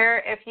don't care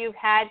if you've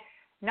had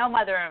no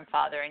mother and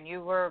father and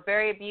you were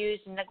very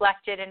abused and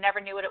neglected and never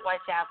knew what it was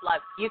to have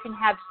love. You can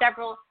have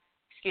several,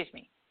 excuse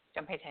me,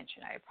 don't pay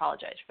attention. I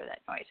apologize for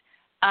that noise.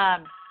 I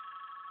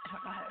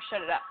don't know how to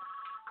shut it up.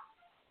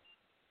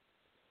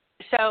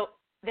 So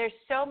there's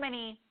so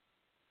many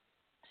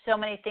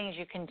things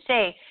you can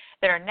say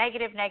that are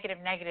negatives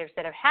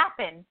that have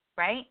happened,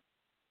 right?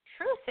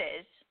 Truth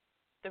is,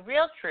 the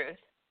real truth,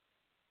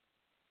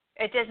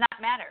 it does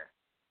not matter.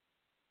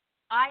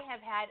 I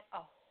have had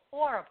a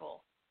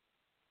horrible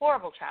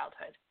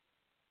childhood.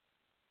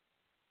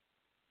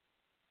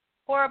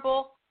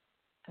 Horrible,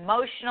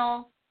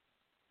 emotional,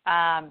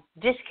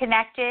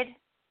 disconnected.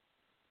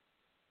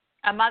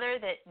 A mother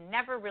that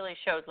never really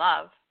showed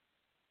love.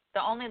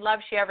 The only love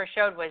she ever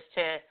showed was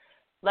to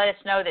let us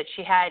know that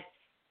she had,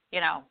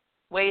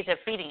 ways of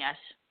feeding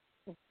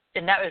us,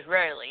 and that was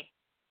rarely.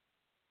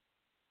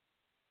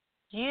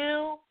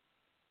 You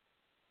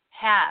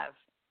have,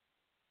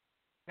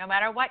 no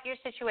matter what your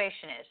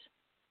situation is,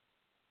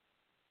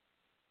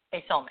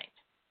 a soulmate.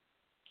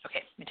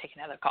 Okay, let me take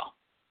another call.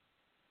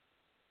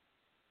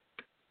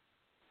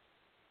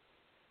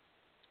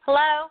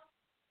 Hello?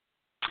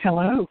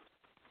 Hello.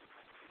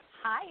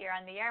 Hi, you're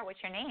on the air.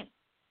 What's your name?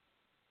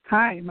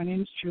 Hi, my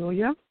name's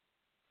Julia.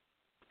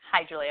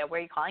 Hi, Julia. Where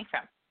are you calling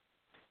from?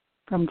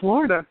 From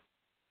Florida.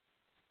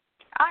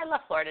 I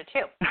love Florida,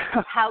 too.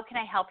 How can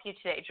I help you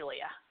today,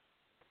 Julia?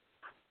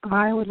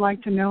 I would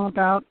like to know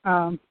about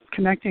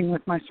connecting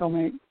with my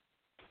soulmate.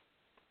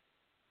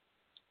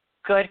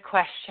 Good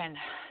question.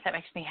 That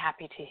makes me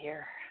happy to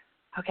hear.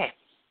 Okay.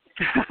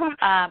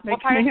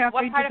 Makes me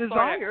happy to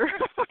desire.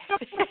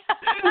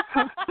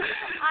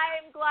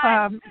 I'm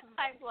glad.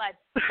 What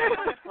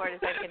part of Florida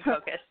so I can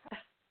focus?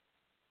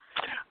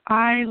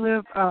 I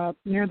live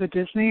near the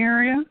Disney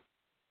area.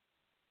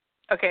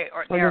 Okay,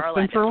 or near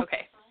Orlando. Central.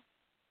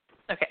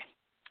 Okay.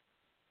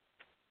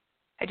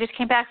 I just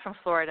came back from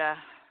Florida.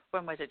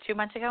 When was it? 2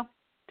 months ago?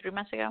 3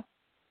 months ago?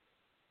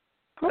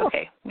 Cool.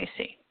 Okay, let me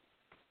see.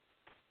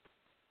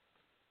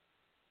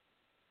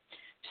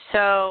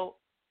 So,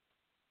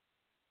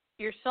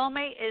 your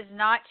soulmate is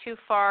not too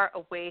far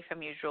away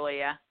from you,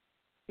 Julia.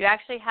 You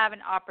actually have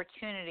an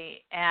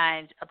opportunity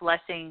and a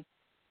blessing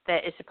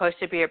that is supposed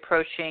to be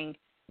approaching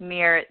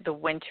near the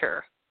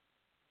winter.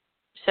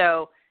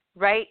 So,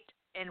 right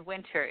in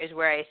winter is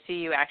where I see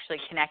you actually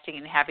connecting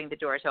and having the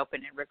doors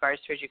open in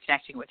regards to you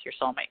connecting with your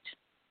soulmate.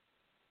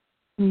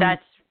 Mm-hmm.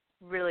 That's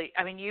really,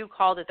 you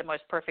called it the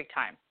most perfect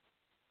time.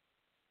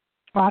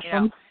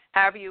 Awesome.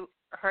 However you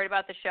heard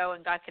about the show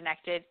and got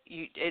connected,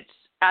 it's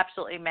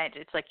absolutely meant.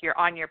 It's like you're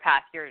on your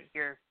path.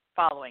 You're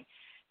following,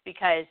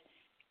 because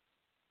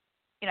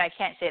I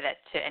can't say that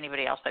to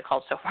anybody else that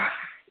called so far,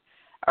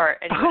 or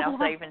anyone else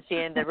that I even see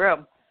in the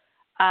room.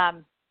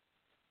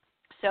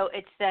 So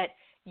it's that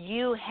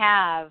you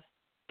have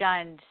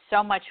done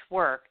so much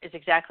work, is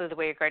exactly the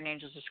way your guardian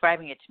angel is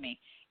describing it to me.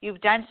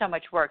 You've done so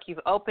much work. You've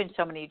opened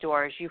so many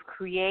doors. You've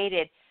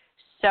created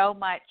so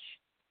much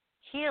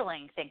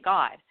healing, thank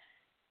God,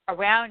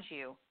 around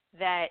you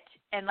that,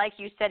 and like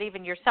you said,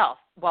 even yourself,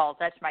 well,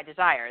 that's my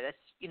desire. That's,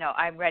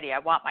 I'm ready. I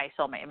want my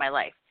soulmate in my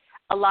life.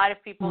 A lot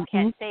of people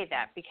can't say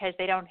that because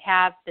they don't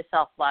have the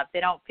self-love. They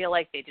don't feel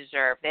like they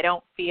deserve. They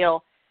don't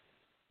feel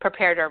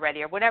prepared or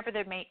ready, or whatever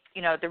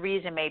the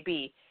reason may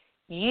be.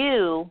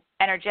 You,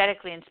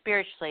 energetically and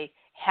spiritually,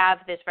 have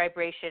this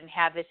vibration,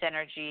 have this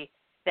energy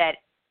that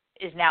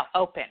is now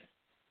open.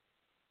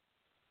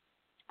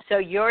 So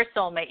your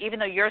soulmate, even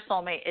though your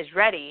soulmate is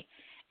ready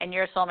and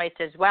your soulmate's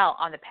as well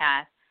on the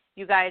path,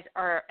 you guys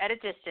are at a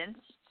distance.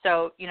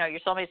 So, your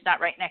soulmate's not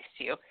right next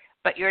to you,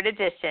 but you're at a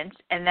distance,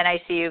 and then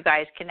I see you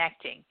guys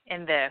connecting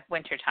in the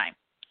wintertime.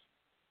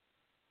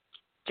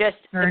 Just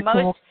Very the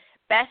cool. most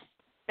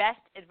best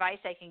advice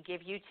I can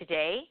give you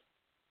today,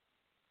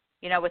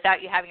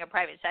 without you having a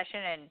private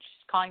session and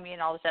just calling me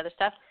and all this other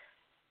stuff,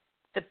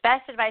 the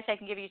best advice I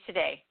can give you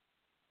today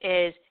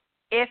is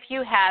if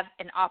you have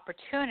an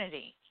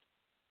opportunity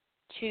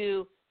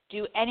to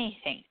do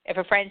anything. If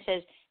a friend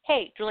says,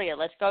 hey, Julia,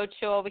 let's go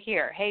to over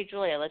here. Hey,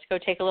 Julia, let's go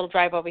take a little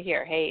drive over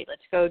here. Hey,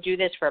 let's go do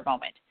this for a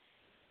moment.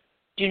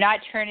 Do not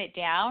turn it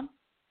down,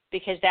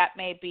 because that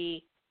may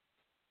be,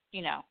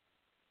 the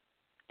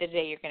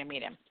day you're going to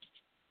meet him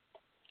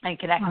and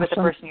connect with the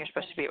person you're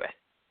supposed to be with.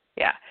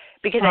 Yeah,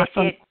 because I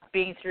see it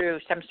being through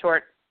some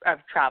sort of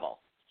travel,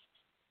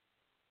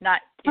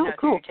 not, cool.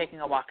 through taking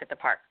a walk at the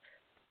park.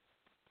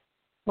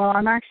 Well,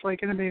 I'm actually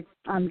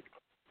I'm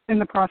in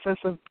the process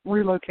of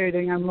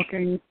relocating. I'm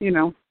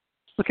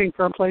looking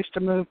for a place to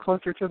move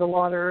closer to the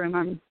water, and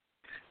I'm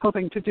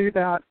hoping to do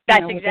that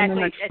within the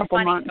next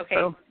couple months. Okay.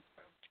 So.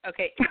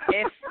 Okay.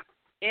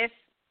 If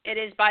it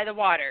is by the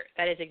water,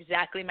 that is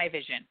exactly my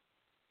vision.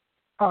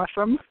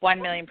 Awesome.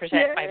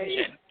 1,000,000% my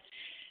vision.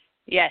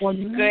 Yes,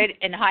 good,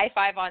 and high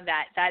five on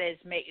that. That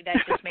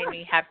just made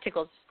me have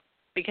tickles,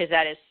 because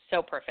that is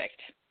so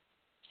perfect.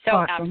 So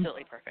awesome.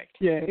 Absolutely perfect.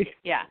 Yay.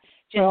 Yeah.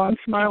 Just well, I'm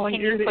smiling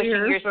continue ear to pushing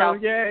ear, yourself.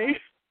 so yay.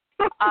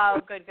 Oh,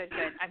 good.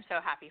 I'm so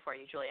happy for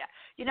you, Julia.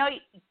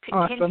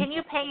 Awesome.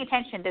 Continue paying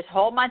attention. This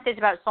whole month is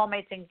about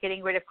soulmates and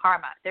getting rid of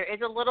karma. There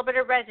is a little bit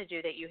of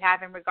residue that you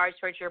have in regards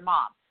towards your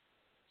mom.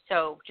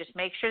 So just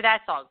make sure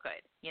that's all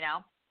good,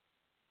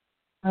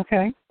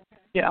 Okay.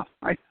 Yeah.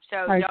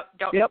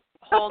 Don't yep.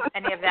 hold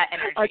any of that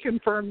energy. I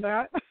confirm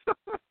that.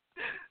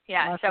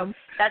 Yeah, awesome.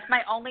 So that's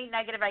my only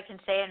negative I can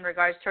say in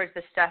regards towards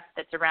the stuff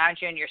that's around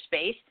you in your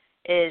space,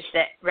 is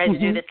that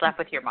residue that's left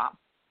with your mom.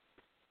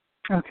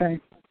 Okay.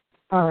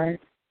 All right.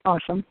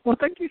 Awesome. Well,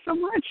 thank you so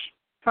much.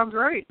 Sounds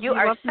great. You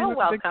are left me so with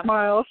welcome. A big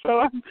smile,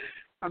 so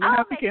I'm a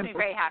happy makes camper. me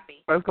very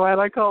happy. I'm glad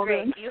I called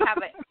Great. in. You have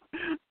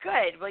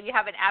good. Well, you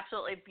have an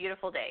absolutely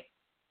beautiful day.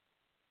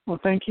 Well,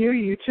 thank you.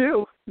 You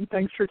too. And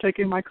thanks for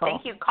taking my call.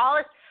 Thank you. Call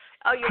us.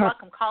 Oh, you're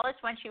welcome. Call us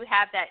once you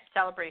have that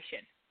celebration.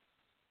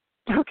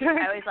 Okay.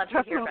 I always love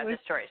to hear about the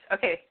stories.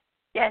 Okay.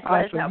 Yes, awesome.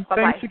 let us know.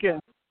 Bye-bye. Thanks again.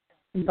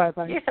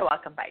 Bye-bye. You're so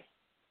welcome. Bye.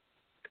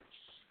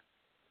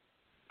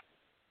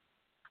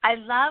 I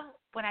love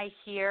when I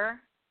hear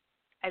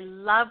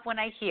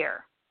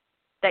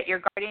that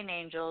your guardian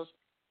angels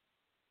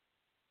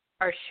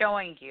are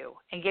showing you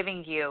and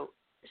giving you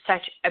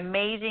such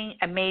amazing,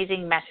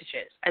 amazing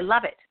messages. I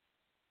love it.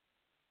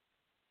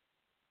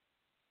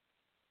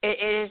 It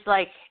is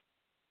like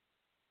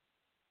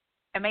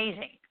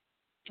amazing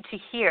to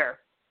hear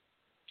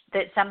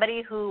that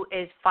somebody who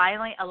is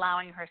finally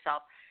allowing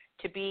herself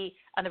to be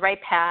on the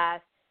right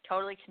path,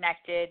 totally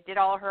connected, did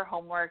all her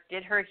homework,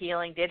 did her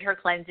healing, did her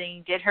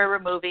cleansing, did her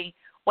removing,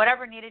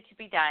 whatever needed to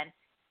be done.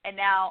 And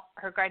now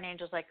her guardian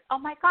angel's like, oh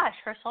my gosh,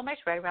 her soulmate's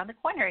right around the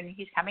corner and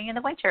he's coming in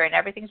the winter and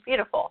everything's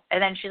beautiful.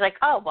 And then she's like,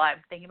 oh, well,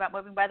 I'm thinking about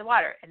moving by the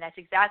water. And that's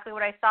exactly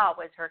what I saw,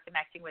 was her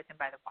connecting with him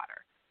by the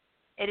water.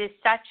 It is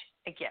such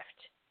a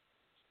gift.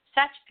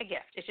 Such a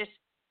gift. It just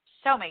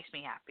so makes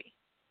me happy.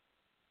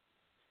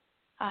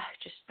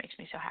 It just makes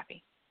me so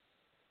happy.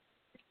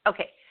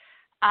 Okay.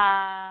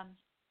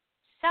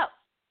 So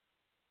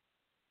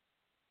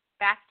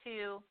back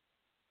to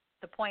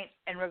the point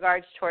in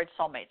regards towards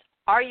soulmates.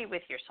 Are you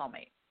with your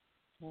soulmate?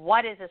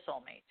 What is a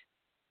soulmate?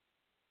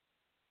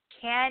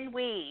 Can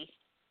we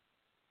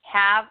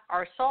have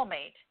our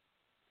soulmate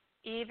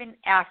even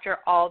after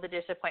all the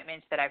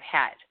disappointments that I've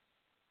had?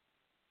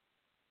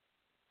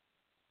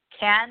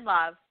 Can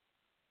love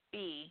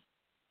be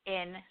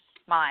in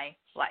my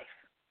life?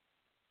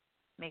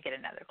 Let me get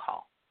another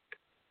call.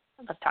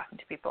 I love talking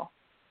to people.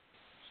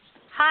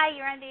 Hi,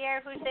 you're on the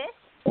air. Who's this?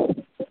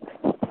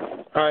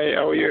 Hi,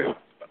 how are you?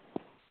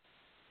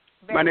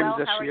 Very My name well.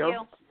 is How are Ashiel.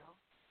 you?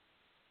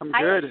 I'm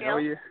Hi, good. Ashiel. How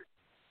are you?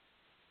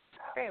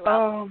 Very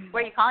well.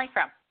 Where are you calling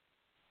from?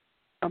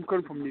 I'm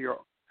calling from New York.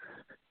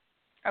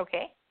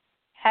 Okay.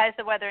 How's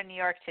the weather in New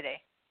York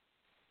today?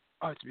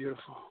 Oh, it's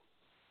beautiful.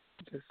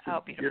 Just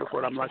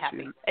beautiful. I'm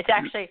happy. It's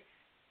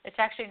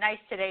actually nice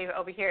today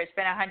over here. It's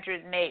been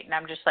 108, and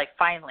I'm just like,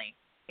 finally,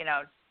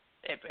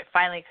 it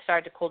finally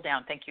started to cool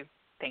down. Thank you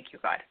Thank you,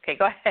 God. Okay,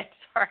 go ahead.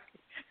 Sorry.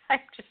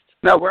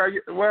 Now, where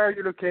are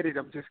you located?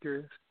 I'm just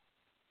curious.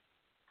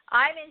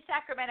 I'm in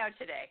Sacramento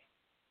today,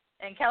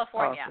 in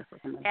California,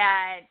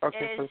 and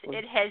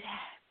it has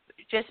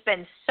just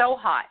been so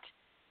hot,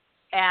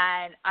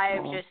 and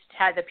I've just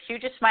had the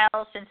hugest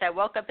smile since I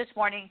woke up this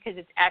morning because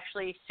it's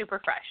actually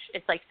super fresh.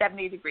 It's like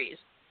 70 degrees.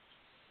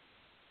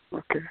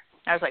 Okay.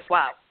 I was like,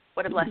 wow,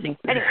 what a blessing.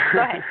 Anyway,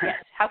 go ahead. Yes.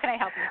 How can I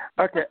help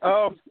you? Okay.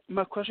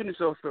 My question is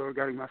also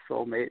regarding my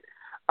soulmate.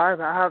 I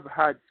have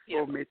had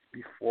soulmates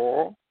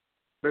before,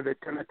 but they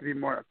tend to be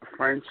more like a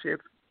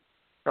friendship.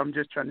 So I'm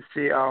just trying to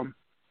see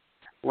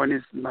when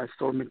is my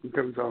soulmate in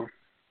terms of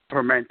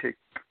romantic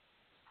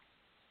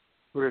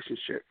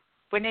relationship.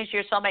 When is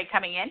your soulmate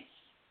coming in?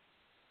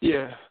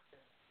 Yeah.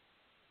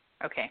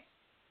 Okay.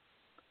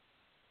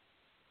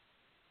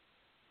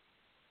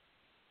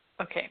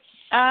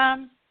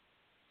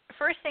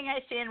 First thing I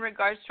see in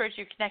regards towards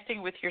you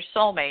connecting with your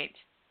soulmate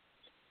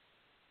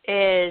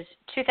is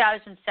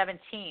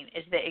 2017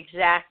 is the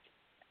exact,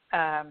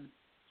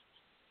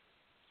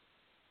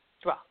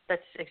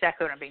 that's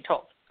exactly what I'm being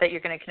told, that you're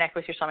going to connect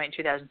with your soulmate in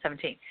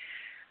 2017.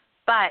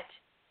 But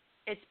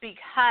it's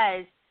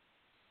because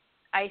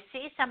I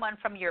see someone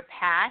from your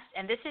past,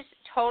 and this is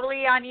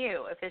totally on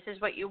you if this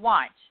is what you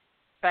want,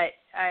 but,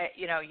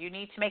 you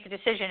need to make a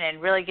decision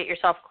and really get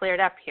yourself cleared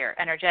up here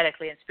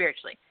energetically and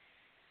spiritually.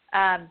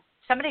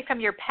 Somebody from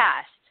your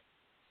past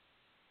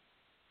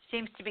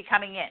seems to be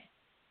coming in.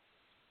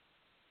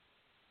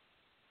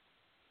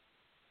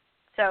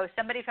 So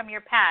somebody from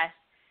your past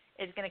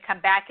is going to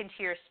come back into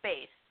your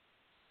space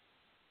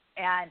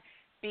and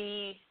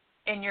be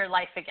in your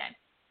life again.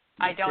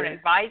 Okay. I don't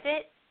advise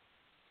it,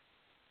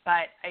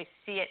 but I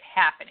see it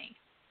happening.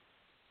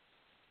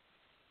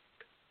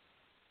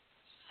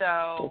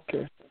 So,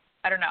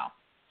 I don't know.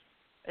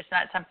 It's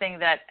not something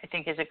that I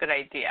think is a good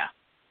idea.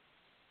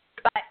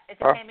 But at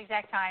the same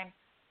exact time,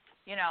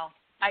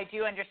 I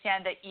do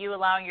understand that you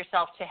allowing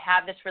yourself to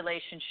have this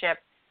relationship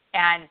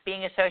and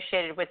being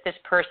associated with this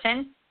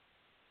person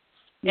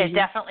is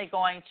definitely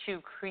going to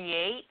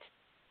create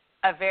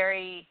a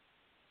very,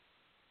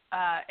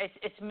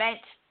 it's meant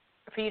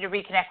for you to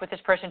reconnect with this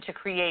person to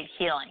create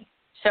healing.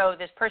 So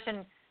this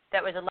person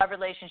that was a love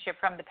relationship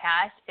from the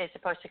past is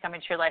supposed to come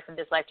into your life in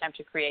this lifetime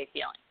to create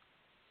healing.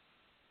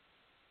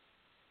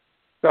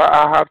 So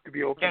I have to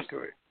be open to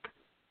it.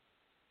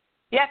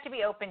 You have to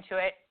be open to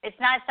it. It's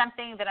not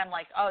something that I'm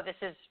like, oh, this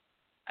is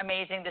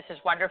amazing, this is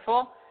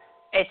wonderful.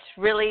 It's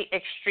really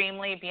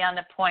extremely beyond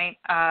the point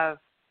of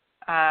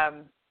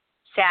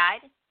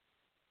sad.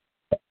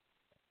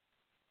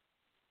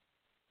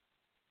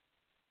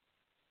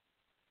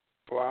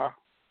 Wow.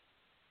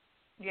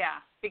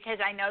 Yeah, because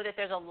I know that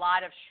there's a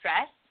lot of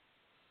stress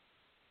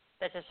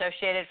that's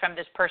associated from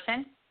this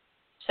person.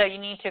 So you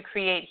need to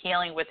create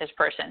healing with this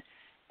person.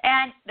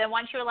 And then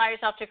once you allow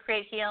yourself to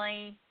create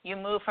healing, you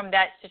move from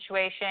that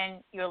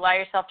situation, you allow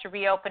yourself to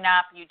reopen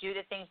up, you do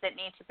the things that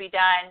need to be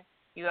done.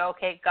 You go,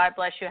 okay, God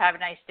bless you, have a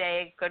nice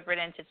day, good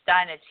riddance, it's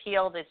done, it's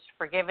healed, it's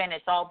forgiven,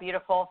 it's all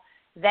beautiful.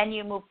 Then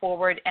you move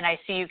forward, and I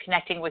see you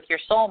connecting with your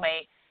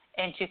soulmate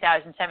in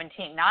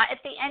 2017. Not at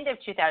the end of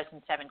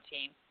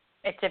 2017.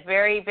 It's the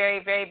very,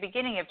 very, very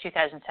beginning of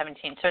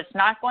 2017. So it's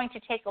not going to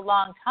take a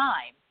long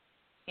time.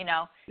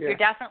 You're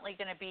definitely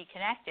going to be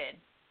connected.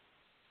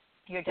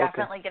 You're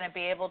definitely going to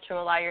be able to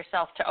allow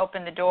yourself to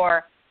open the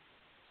door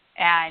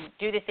and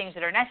do the things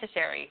that are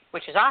necessary,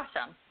 which is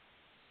awesome.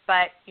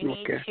 But you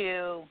need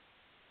to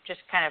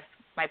just kind of,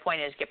 my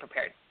point is, get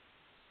prepared.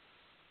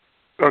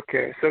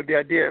 Okay, so the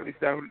idea is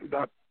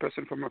that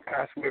person from the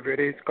past, whoever it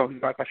is, comes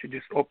back, I should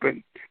just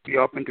be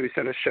open to it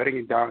instead of shutting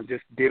it down.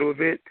 Just deal with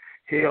it,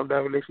 heal that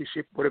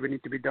relationship, whatever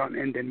needs to be done,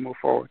 and then move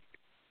forward.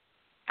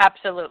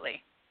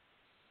 Absolutely.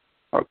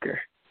 Okay.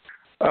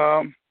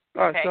 All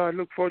right, so I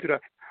look forward to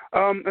that.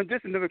 And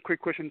just another quick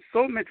question.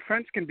 Soulmate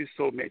friends can be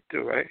soulmate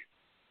too, right?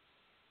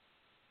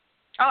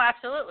 Oh,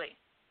 absolutely.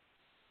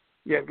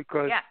 Yeah,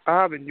 because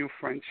I have a new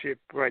friendship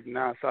right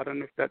now, so I don't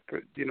know if that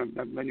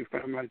my new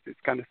friend of mine is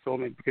kind of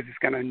soulmate because it's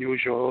kind of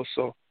unusual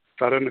also.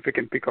 So I don't know if I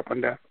can pick up on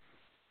that.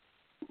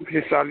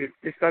 It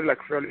started like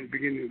fairly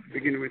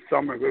beginning with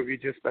summer where we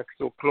just like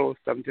so close.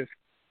 I'm just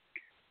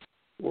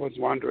was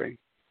wondering.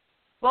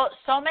 Well,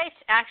 soulmates,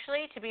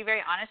 actually, to be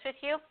very honest with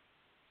you,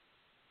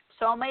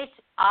 soulmates,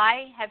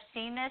 I have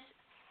seen this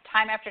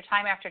time after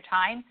time after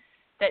time,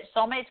 that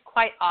soulmates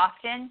quite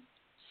often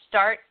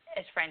start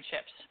as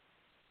friendships.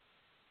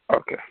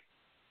 Okay.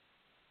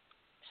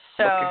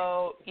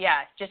 So,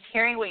 just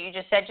hearing what you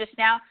just said just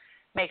now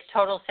makes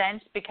total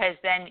sense, because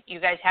then you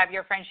guys have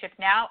your friendship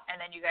now, and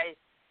then you guys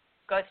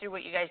go through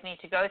what you guys need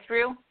to go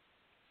through,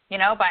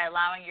 by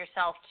allowing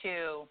yourself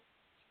to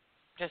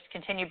just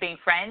continue being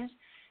friends.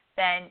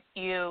 Then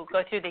you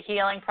go through the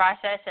healing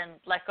process and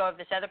let go of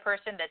this other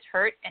person that's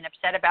hurt and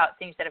upset about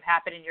things that have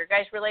happened in your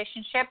guys'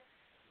 relationship.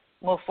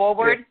 Move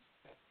forward.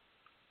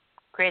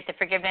 Create the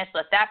forgiveness.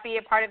 Let that be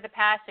a part of the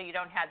past so you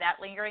don't have that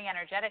lingering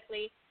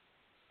energetically.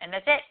 And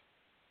that's it.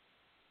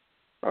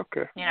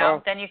 Okay.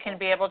 Then you can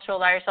be able to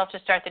allow yourself to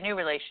start the new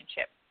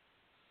relationship.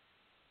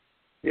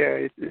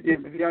 The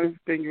only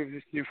thing with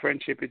this new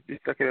friendship,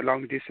 it's like a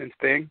long distance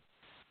thing.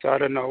 So I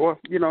don't know. Well,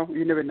 you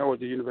never know what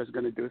the universe is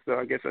going to do. So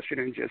I guess I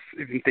shouldn't just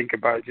even think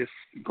about it. Just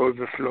go with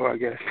the flow, I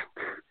guess.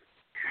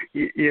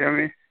 You know what I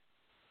mean?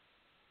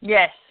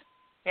 Yes,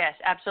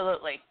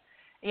 absolutely.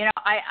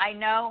 I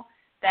know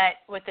that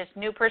with this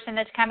new person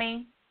that's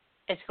coming,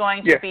 it's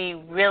going to be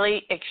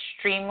really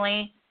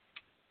extremely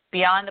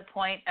beyond the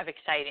point of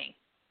exciting.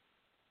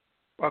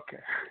 Okay.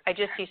 I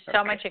just see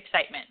so much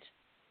excitement,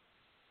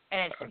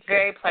 and it's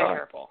very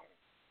pleasurable.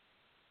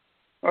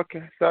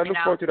 Okay, so I look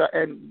forward to that,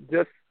 and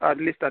just at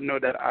least I know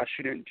that I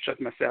shouldn't shut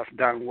myself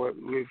down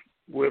with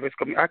whoever's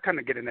coming. I kind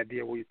of get an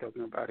idea what you're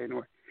talking about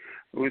anyway.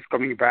 Who's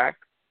coming back,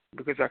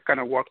 because I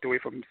kind of walked away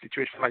from a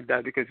situation like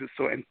that because it's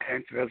so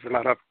intense. There's a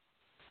lot of,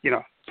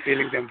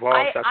 feelings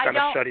involved. I kind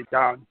of shut it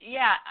down.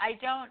 Yeah, I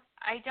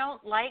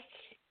don't like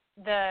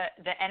the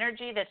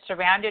energy that's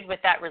surrounded with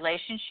that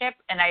relationship,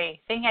 and I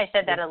think I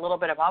said that a little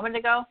bit a moment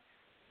ago,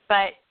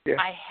 but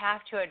I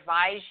have to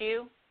advise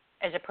you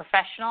as a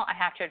professional, I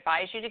have to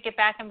advise you to get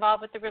back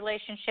involved with the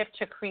relationship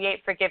to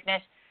create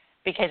forgiveness,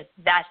 because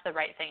that's the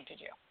right thing to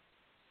do.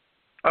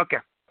 Okay.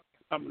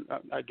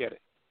 I get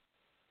it.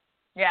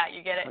 Yeah,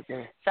 you get it?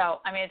 Okay. So,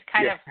 it's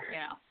kind of,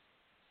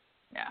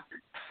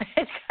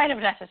 it's kind of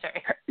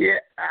necessary. Yeah,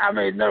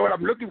 no, what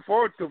I'm looking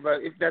forward to,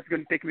 but if that's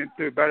going to take me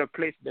to a better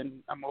place,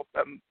 then I'm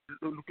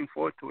looking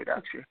forward to it,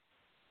 actually.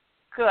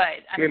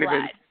 Good. I'm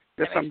glad.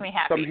 That makes me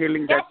happy. Some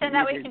healing. Yes, and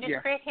that way you can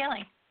just create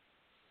healing.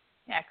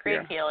 Yeah,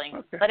 create healing.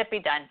 Okay. Let it be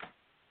done.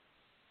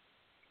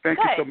 Thank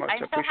you so much.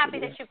 I'm so happy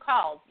that you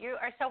called. You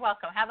are so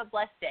welcome. Have a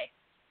blessed day.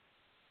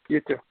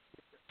 You too.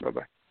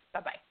 Bye-bye.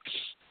 Bye-bye.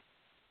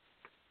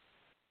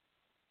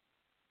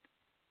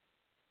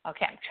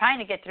 Okay, I'm trying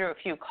to get through a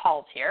few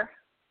calls here.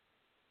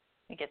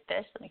 Let me get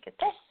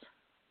this.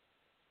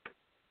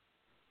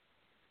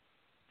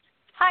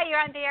 Hi, you're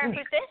on the air.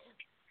 Who's this?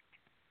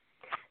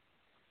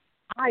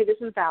 Hi, this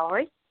is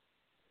Valerie.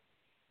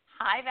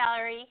 Hi,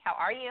 Valerie. How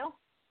are you?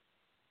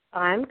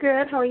 I'm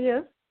good. How are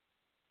you?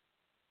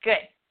 Good.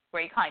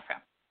 Where are you calling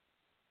from?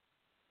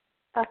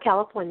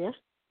 California.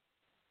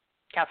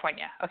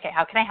 California. Okay,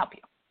 how can I help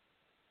you?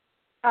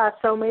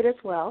 Soulmate as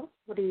well.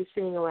 What are you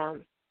seeing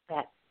around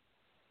that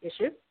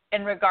issue?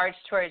 In regards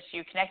towards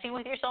you connecting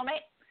with your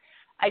soulmate?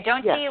 I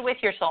don't see you with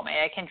your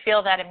soulmate. I can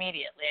feel that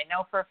immediately. I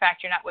know for a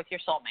fact you're not with your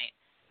soulmate.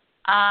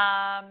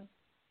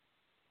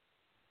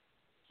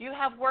 You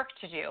have work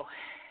to do.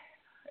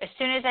 As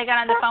soon as I got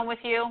on the phone with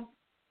you,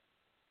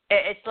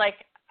 it's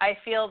like I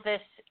feel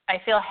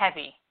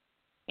heavy.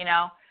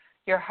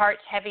 Your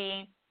heart's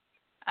heavy.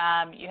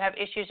 You have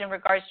issues in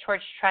regards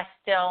towards trust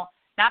still,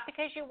 not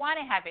because you want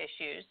to have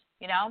issues,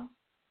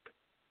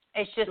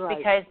 It's just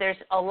because there's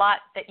a lot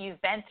that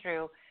you've been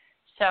through.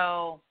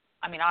 So,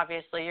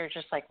 obviously you're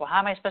just like, well, how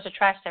am I supposed to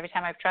trust? Every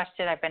time I've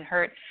trusted, I've been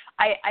hurt.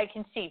 I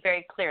can see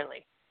very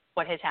clearly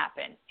what has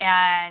happened.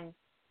 And,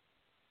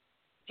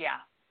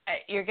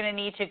 you're going to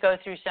need to go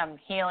through some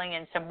healing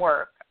and some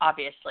work,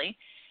 obviously,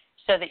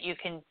 so that you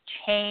can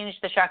change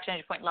the chakra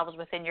energy point levels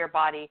within your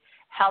body,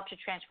 help to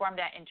transform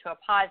that into a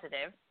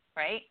positive,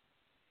 right?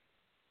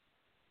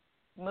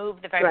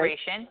 Move the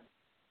vibration.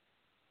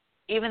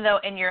 Even though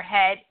in your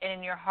head and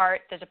in your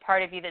heart there's a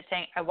part of you that's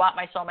saying, I want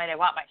my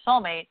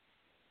soulmate,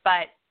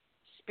 but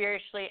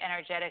spiritually,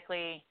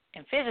 energetically,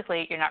 and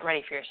physically, you're not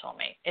ready for your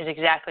soulmate, is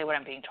exactly what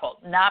I'm being told.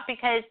 Not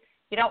because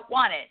you don't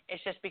want it,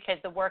 it's just because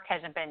the work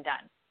hasn't been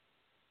done.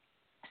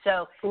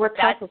 So what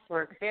type of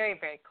work? Very,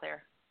 very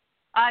clear.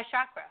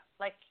 Chakra,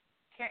 like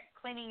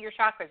cleaning your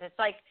chakras. It's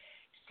like,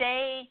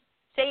 say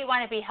you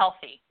want to be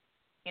healthy,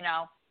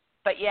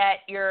 but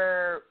yet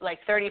you're like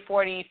 30,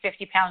 40,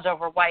 50 pounds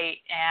overweight,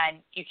 and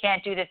you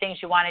can't do the things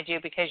you want to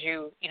do because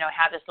you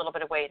have this little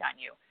bit of weight on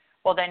you.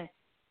 Well, then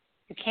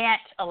you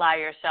can't allow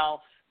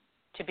yourself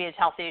to be as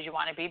healthy as you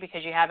want to be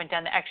because you haven't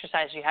done the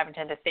exercise, you haven't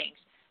done the things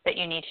that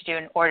you need to do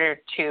in order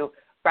to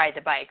ride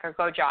the bike or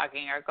go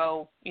jogging or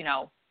go,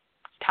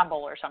 tumble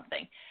or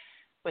something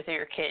with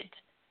your kids.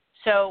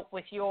 So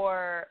with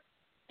your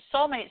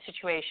soulmate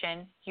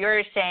situation,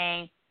 you're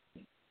saying,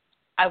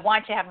 I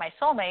want to have my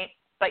soulmate,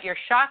 but your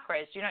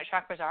chakras, do you know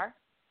what chakras are?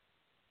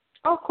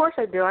 Oh, of course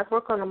I do. I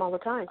work on them all the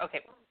time.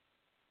 Okay,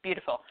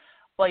 beautiful.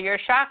 Well, your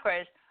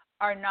chakras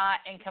are not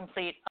in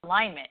complete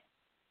alignment.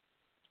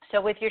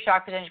 So with your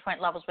chakras energy point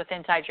levels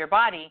inside your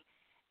body,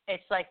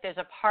 it's like there's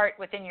a part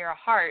within your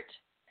heart,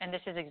 and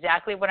this is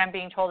exactly what I'm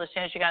being told as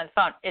soon as you got on the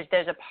phone, is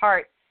there's a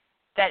part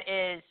that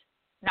is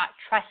not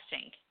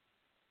trusting.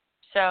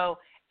 So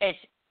it's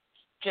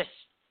just,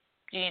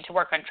 you need to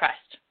work on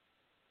trust.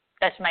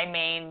 That's my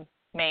main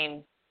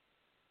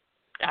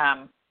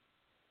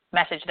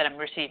message that I'm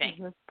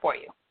receiving for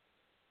you.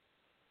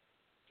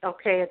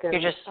 Okay, then.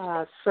 You're just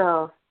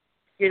so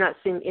you're not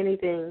seeing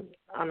anything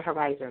on the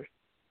horizon.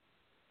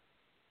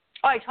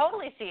 Oh, I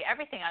totally see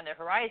everything on the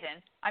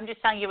horizon. I'm just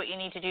telling you what you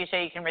need to do so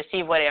you can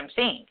receive what I'm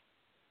seeing,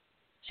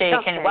 so you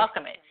can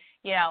welcome it.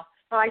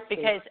 Oh, I see.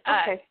 Because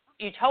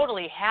you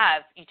totally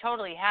have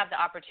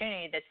the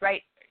opportunity that's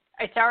right.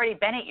 It's already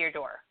been at your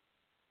door.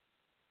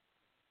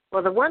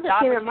 Well, the one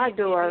that came at my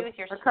door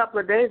a couple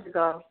of days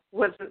ago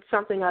wasn't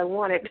something I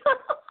wanted.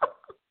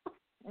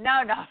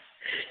 No. Not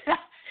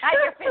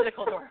your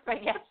physical door,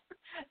 but yes.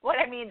 What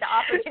I mean, the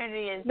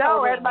opportunity is no,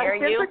 totally at my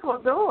near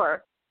physical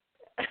door.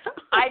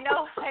 I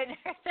know. I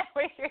understand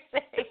what you're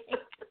saying.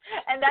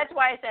 And that's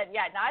why I said,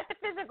 yeah, not the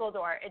physical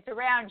door. It's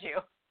around you.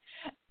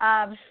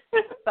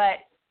 But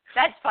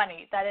that's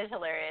funny. That is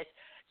hilarious.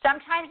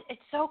 Sometimes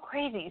it's so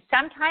crazy.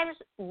 Sometimes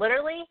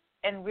literally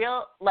in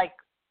real, like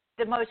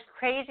the most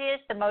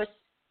craziest, the most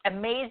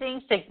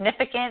amazing,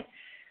 significant,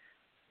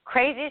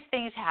 craziest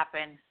things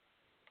happen.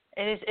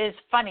 It is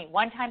funny.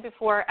 One time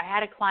before, I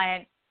had a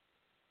client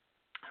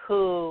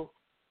who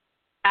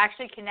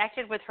actually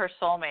connected with her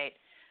soulmate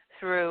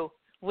through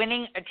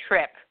winning a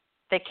trip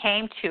that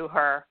came to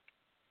her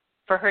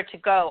for her to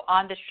go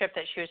on this trip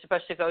that she was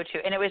supposed to go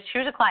to. And she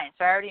was a client,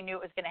 so I already knew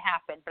it was going to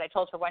happen. But I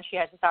told her once she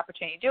has this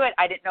opportunity to do it,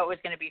 I didn't know it was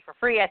going to be for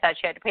free. I thought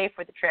she had to pay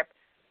for the trip.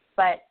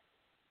 But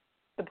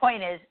the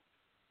point is,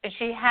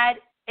 she had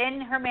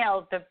in her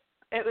mail,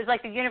 it was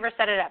like the universe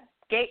set it up.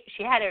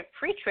 She had a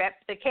free trip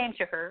that came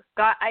to her.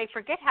 I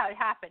forget how it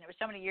happened. It was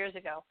so many years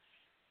ago.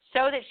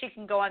 So that she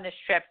can go on this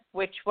trip,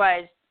 which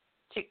was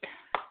to,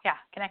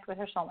 connect with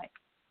her soulmate.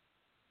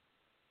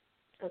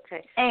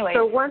 Okay. Anyway,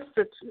 so once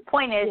the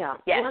point is,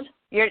 yes,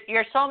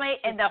 your soulmate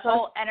and the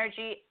whole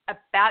energy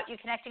about you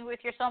connecting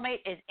with your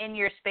soulmate is in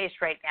your space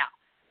right now.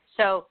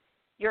 So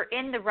you're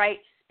in the right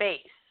space.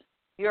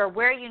 You're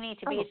where you need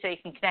to be so you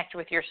can connect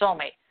with your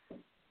soulmate.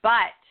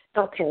 But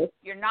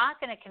you're not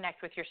going to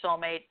connect with your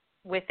soulmate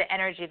with the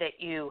energy that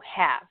you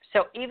have.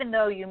 So even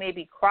though you may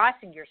be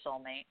crossing your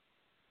soulmate,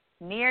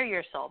 near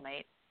your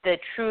soulmate, the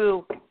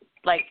true,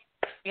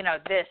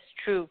 this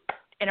true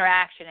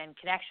interaction and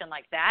connection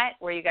like that,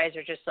 where you guys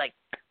are just like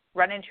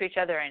run into each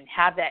other and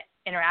have that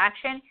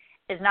interaction,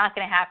 is not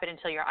going to happen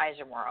until your eyes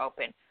are more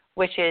open,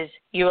 which is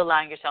you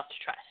allowing yourself to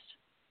trust.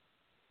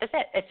 That's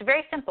it. It's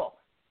very simple.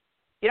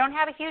 You don't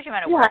have a huge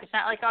amount of work. It's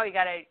not like, you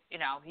got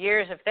to,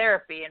 years of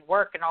therapy and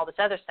work and all this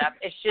other stuff.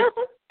 It's just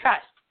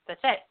trust. That's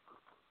it.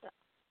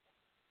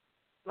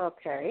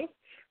 Okay.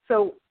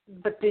 So,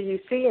 but do you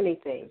see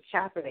anything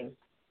happening?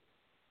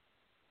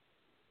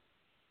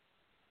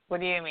 What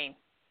do you mean?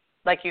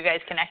 Like you guys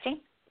connecting?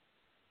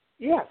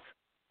 Yes.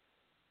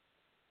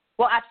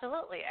 Well,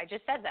 absolutely. I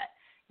just said that.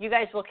 You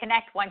guys will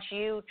connect once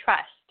you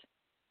trust.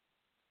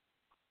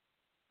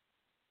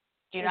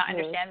 Do you not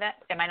understand that?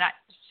 Am I not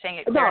saying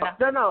it clear enough?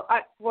 No.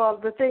 Well,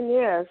 the thing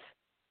is,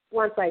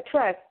 once I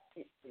trust,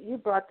 you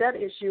brought that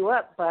issue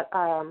up, but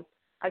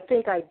I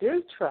think I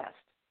do trust.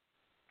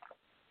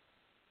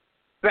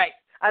 Right.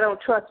 I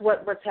don't trust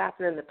what's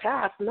happened in the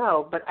past,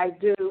 no, but I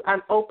do.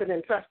 I'm open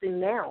and trusting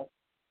now.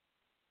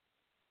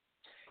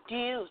 Do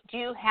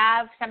you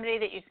have somebody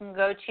that you can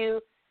go to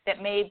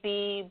that may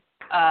be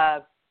a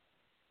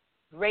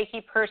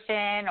Reiki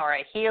person or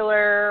a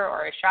healer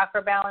or a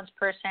chakra balance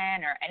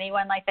person or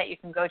anyone like that you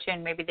can go to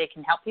and maybe they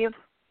can help you?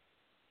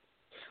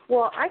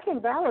 Well, I can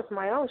balance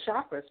my own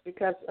chakras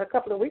because a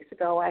couple of weeks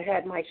ago I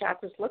had my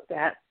chakras looked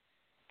at,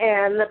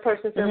 and the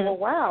person said, well,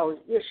 wow,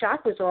 your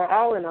chakras are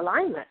all in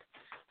alignment.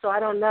 So I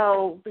don't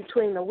know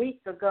between a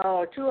week ago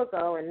or two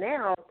ago and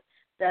now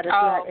that it's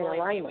not in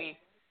alignment.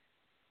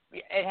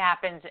 It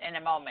happens in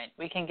a moment.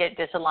 We can get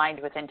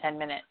disaligned within 10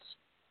 minutes.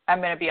 I'm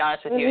going to be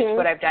honest with you. It's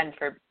what I've done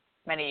for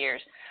many years.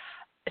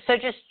 So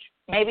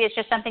maybe it's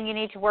just something you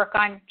need to work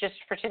on just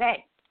for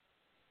today.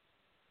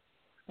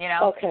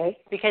 Okay.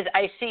 Because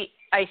I see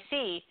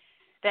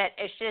that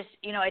it's just,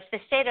 it's the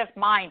state of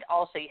mind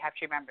also. You have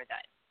to remember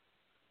that.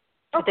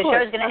 Of the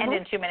course. show's going to end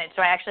in 2 minutes,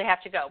 so I actually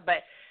have to go.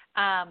 But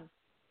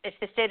it's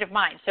the state of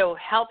mind. So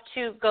help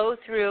to go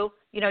through,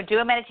 do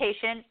a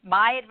meditation.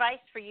 My advice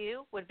for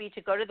you would be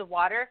to go to the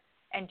water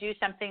and do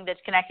something that's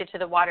connected to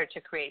the water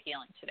to create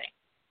healing today.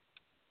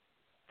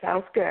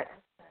 Sounds good.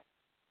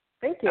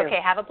 Thank you. Okay,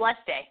 have a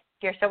blessed day.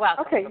 You're so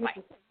welcome. Okay.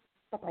 Bye-bye.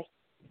 Bye-bye.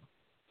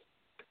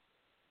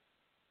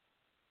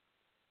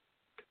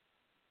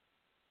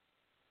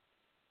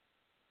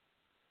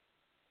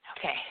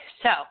 Okay,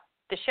 so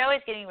the show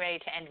is getting ready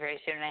to end very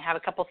soon, and I have a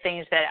couple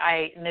things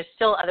and there's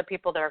still other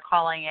people that are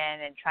calling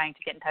in and trying to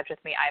get in touch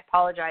with me. I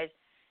apologize.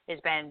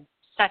 It's been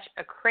such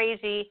a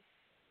crazy,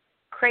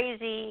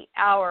 crazy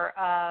hour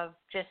of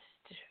just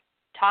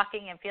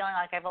talking and feeling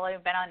like I've only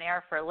been on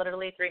air for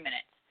literally 3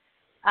 minutes.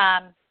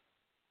 I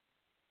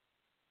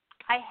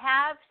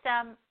have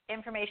some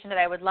information that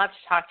I would love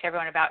to talk to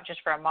everyone about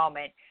just for a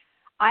moment.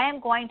 I am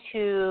going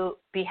to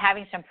be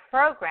having some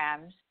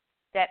programs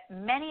that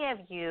many of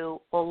you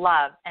will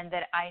love and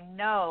that I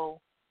know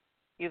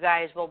you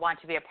guys will want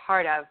to be a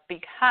part of,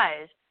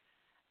 because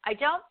I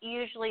don't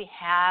usually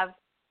have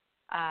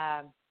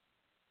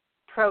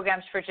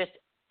programs for just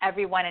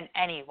everyone and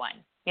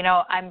anyone.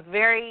 I'm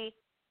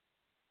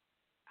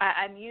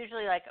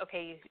usually like,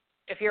 okay,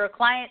 if you're a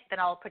client, then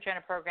I'll put you on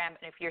a program.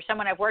 And if you're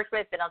someone I've worked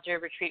with, then I'll do a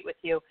retreat with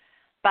you.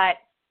 But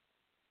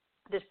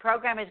this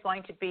program is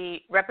going to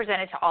be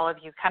represented to all of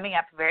you coming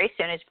up very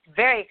soon. It's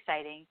very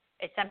exciting.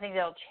 It's something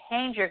that will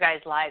change your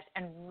guys' lives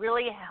and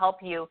really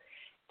help you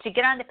to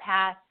get on the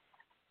path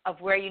of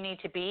where you need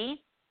to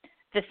be.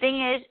 The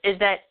thing is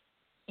that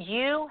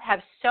you have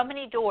so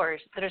many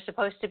doors that are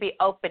supposed to be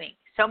opening,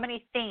 so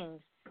many things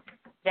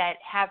that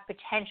have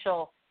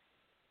potential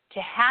to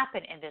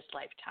happen in this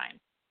lifetime.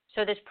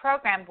 So this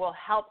program will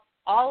help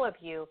all of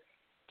you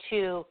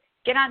to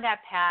get on that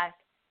path,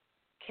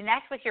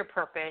 connect with your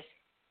purpose,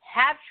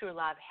 have true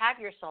love, have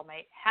your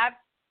soulmate, have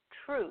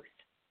truth,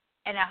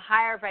 and a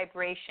higher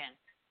vibration.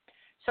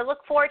 So look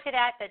forward to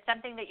that. That's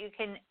something that you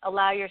can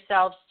allow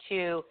yourselves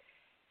to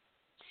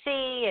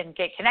see and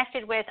get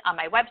connected with on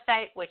my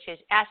website, which is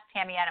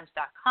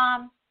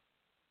asktammyadams.com.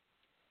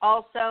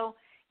 Also,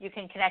 you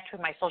can connect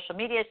with my social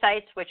media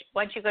sites, which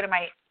once you go to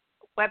my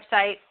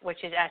website,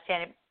 which is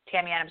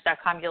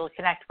asktammyadams.com, you'll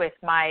connect with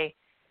my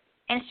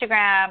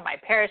Instagram, my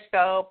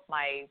Periscope,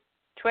 my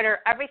Twitter,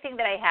 everything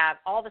that I have,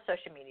 all the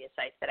social media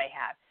sites that I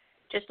have.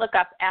 Just look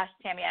up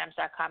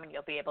asktammyadams.com and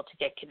you'll be able to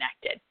get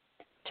connected.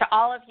 To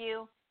all of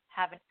you,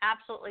 have an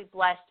absolutely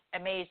blessed,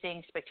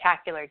 amazing,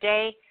 spectacular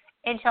day.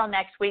 Until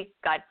next week,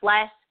 God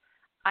bless.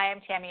 I am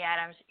Tammy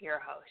Adams, your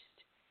host.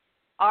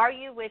 Are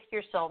you with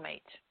your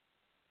soulmate?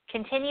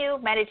 Continue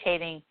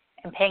meditating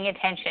and paying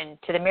attention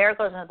to the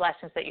miracles and the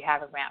blessings that you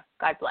have around.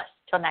 God bless.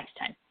 Till next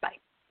time. Bye.